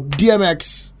as well.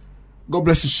 DMX, God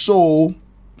bless his soul,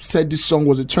 said this song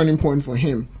was a turning point for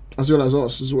him as well as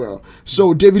us as well.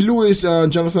 So David Lewis,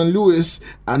 Jonathan Lewis,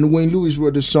 and Wayne Lewis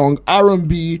wrote the song.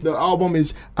 R&B, the album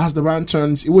is As the Band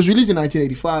Turns. It was released in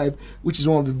 1985, which is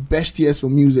one of the best years for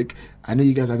music. I know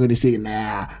you guys are going to say,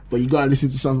 nah, but you gotta listen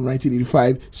to something from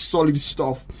 1985. Solid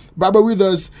stuff. Barbara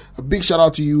Withers, a big shout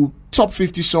out to you. Top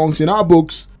 50 songs in our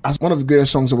books as one of the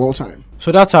greatest songs of all time.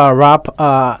 So that's our wrap.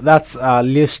 That's our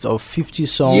list of 50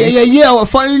 songs. Yeah. We're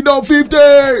finally done 50.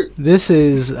 This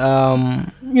is,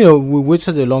 we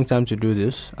waited a long time to do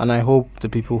this, and I hope the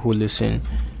people who listen,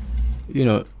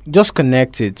 just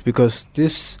connect it, because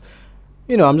this,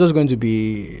 I'm just going to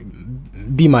be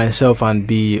myself and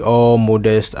be all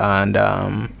modest and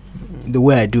the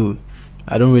way I do.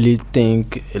 I don't really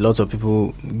think a lot of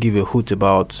people give a hoot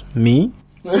about me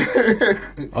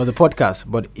or the podcast,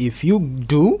 but if you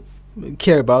do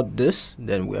care about this,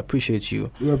 then we appreciate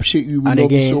you. We appreciate you. We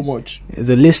love you so much.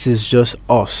 The list is just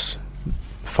us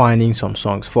finding some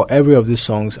songs. For every of these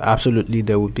songs, absolutely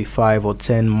there would be 5 or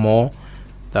 10 more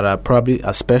that are probably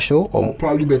as special or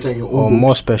probably better in your own or books.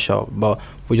 more special. But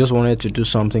we just wanted to do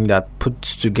something that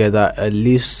puts together a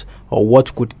list or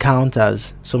what could count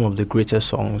as some of the greatest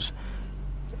songs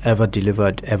ever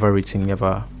delivered, ever written,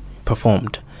 ever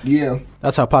performed. Yeah.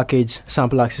 That's our package,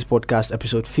 Sample Access Podcast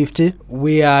episode 50.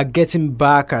 We are getting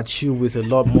back at you with a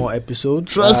lot more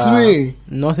episodes. Trust me.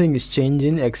 Nothing is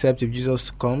changing except if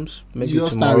Jesus comes, maybe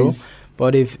Jesus tomorrow. tarries.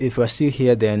 But if we're still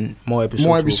here, then more episodes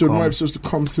More come. episodes to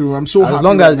come through. I'm so happy. As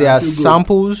long as there are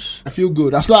samples. I feel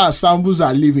good. As long as samples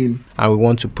are living. And we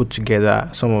want to put together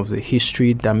some of the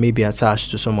history that may be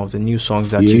attached to some of the new songs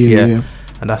that you hear. Yeah.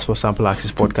 And that's what Sample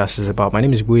Access Podcast is about. My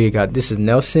name is Guiga. This is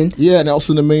Nelson. Yeah,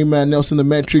 Nelson the main man, Nelson the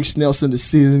Matrix, Nelson the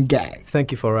season guy.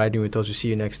 Thank you for riding with us. We'll see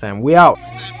you next time. We out.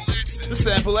 The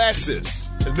Sample Access,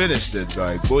 administered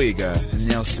by Guiga and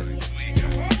Nelson.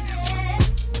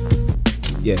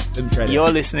 Yeah, let me try that. You're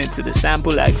listening to the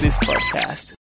Sample Access Podcast.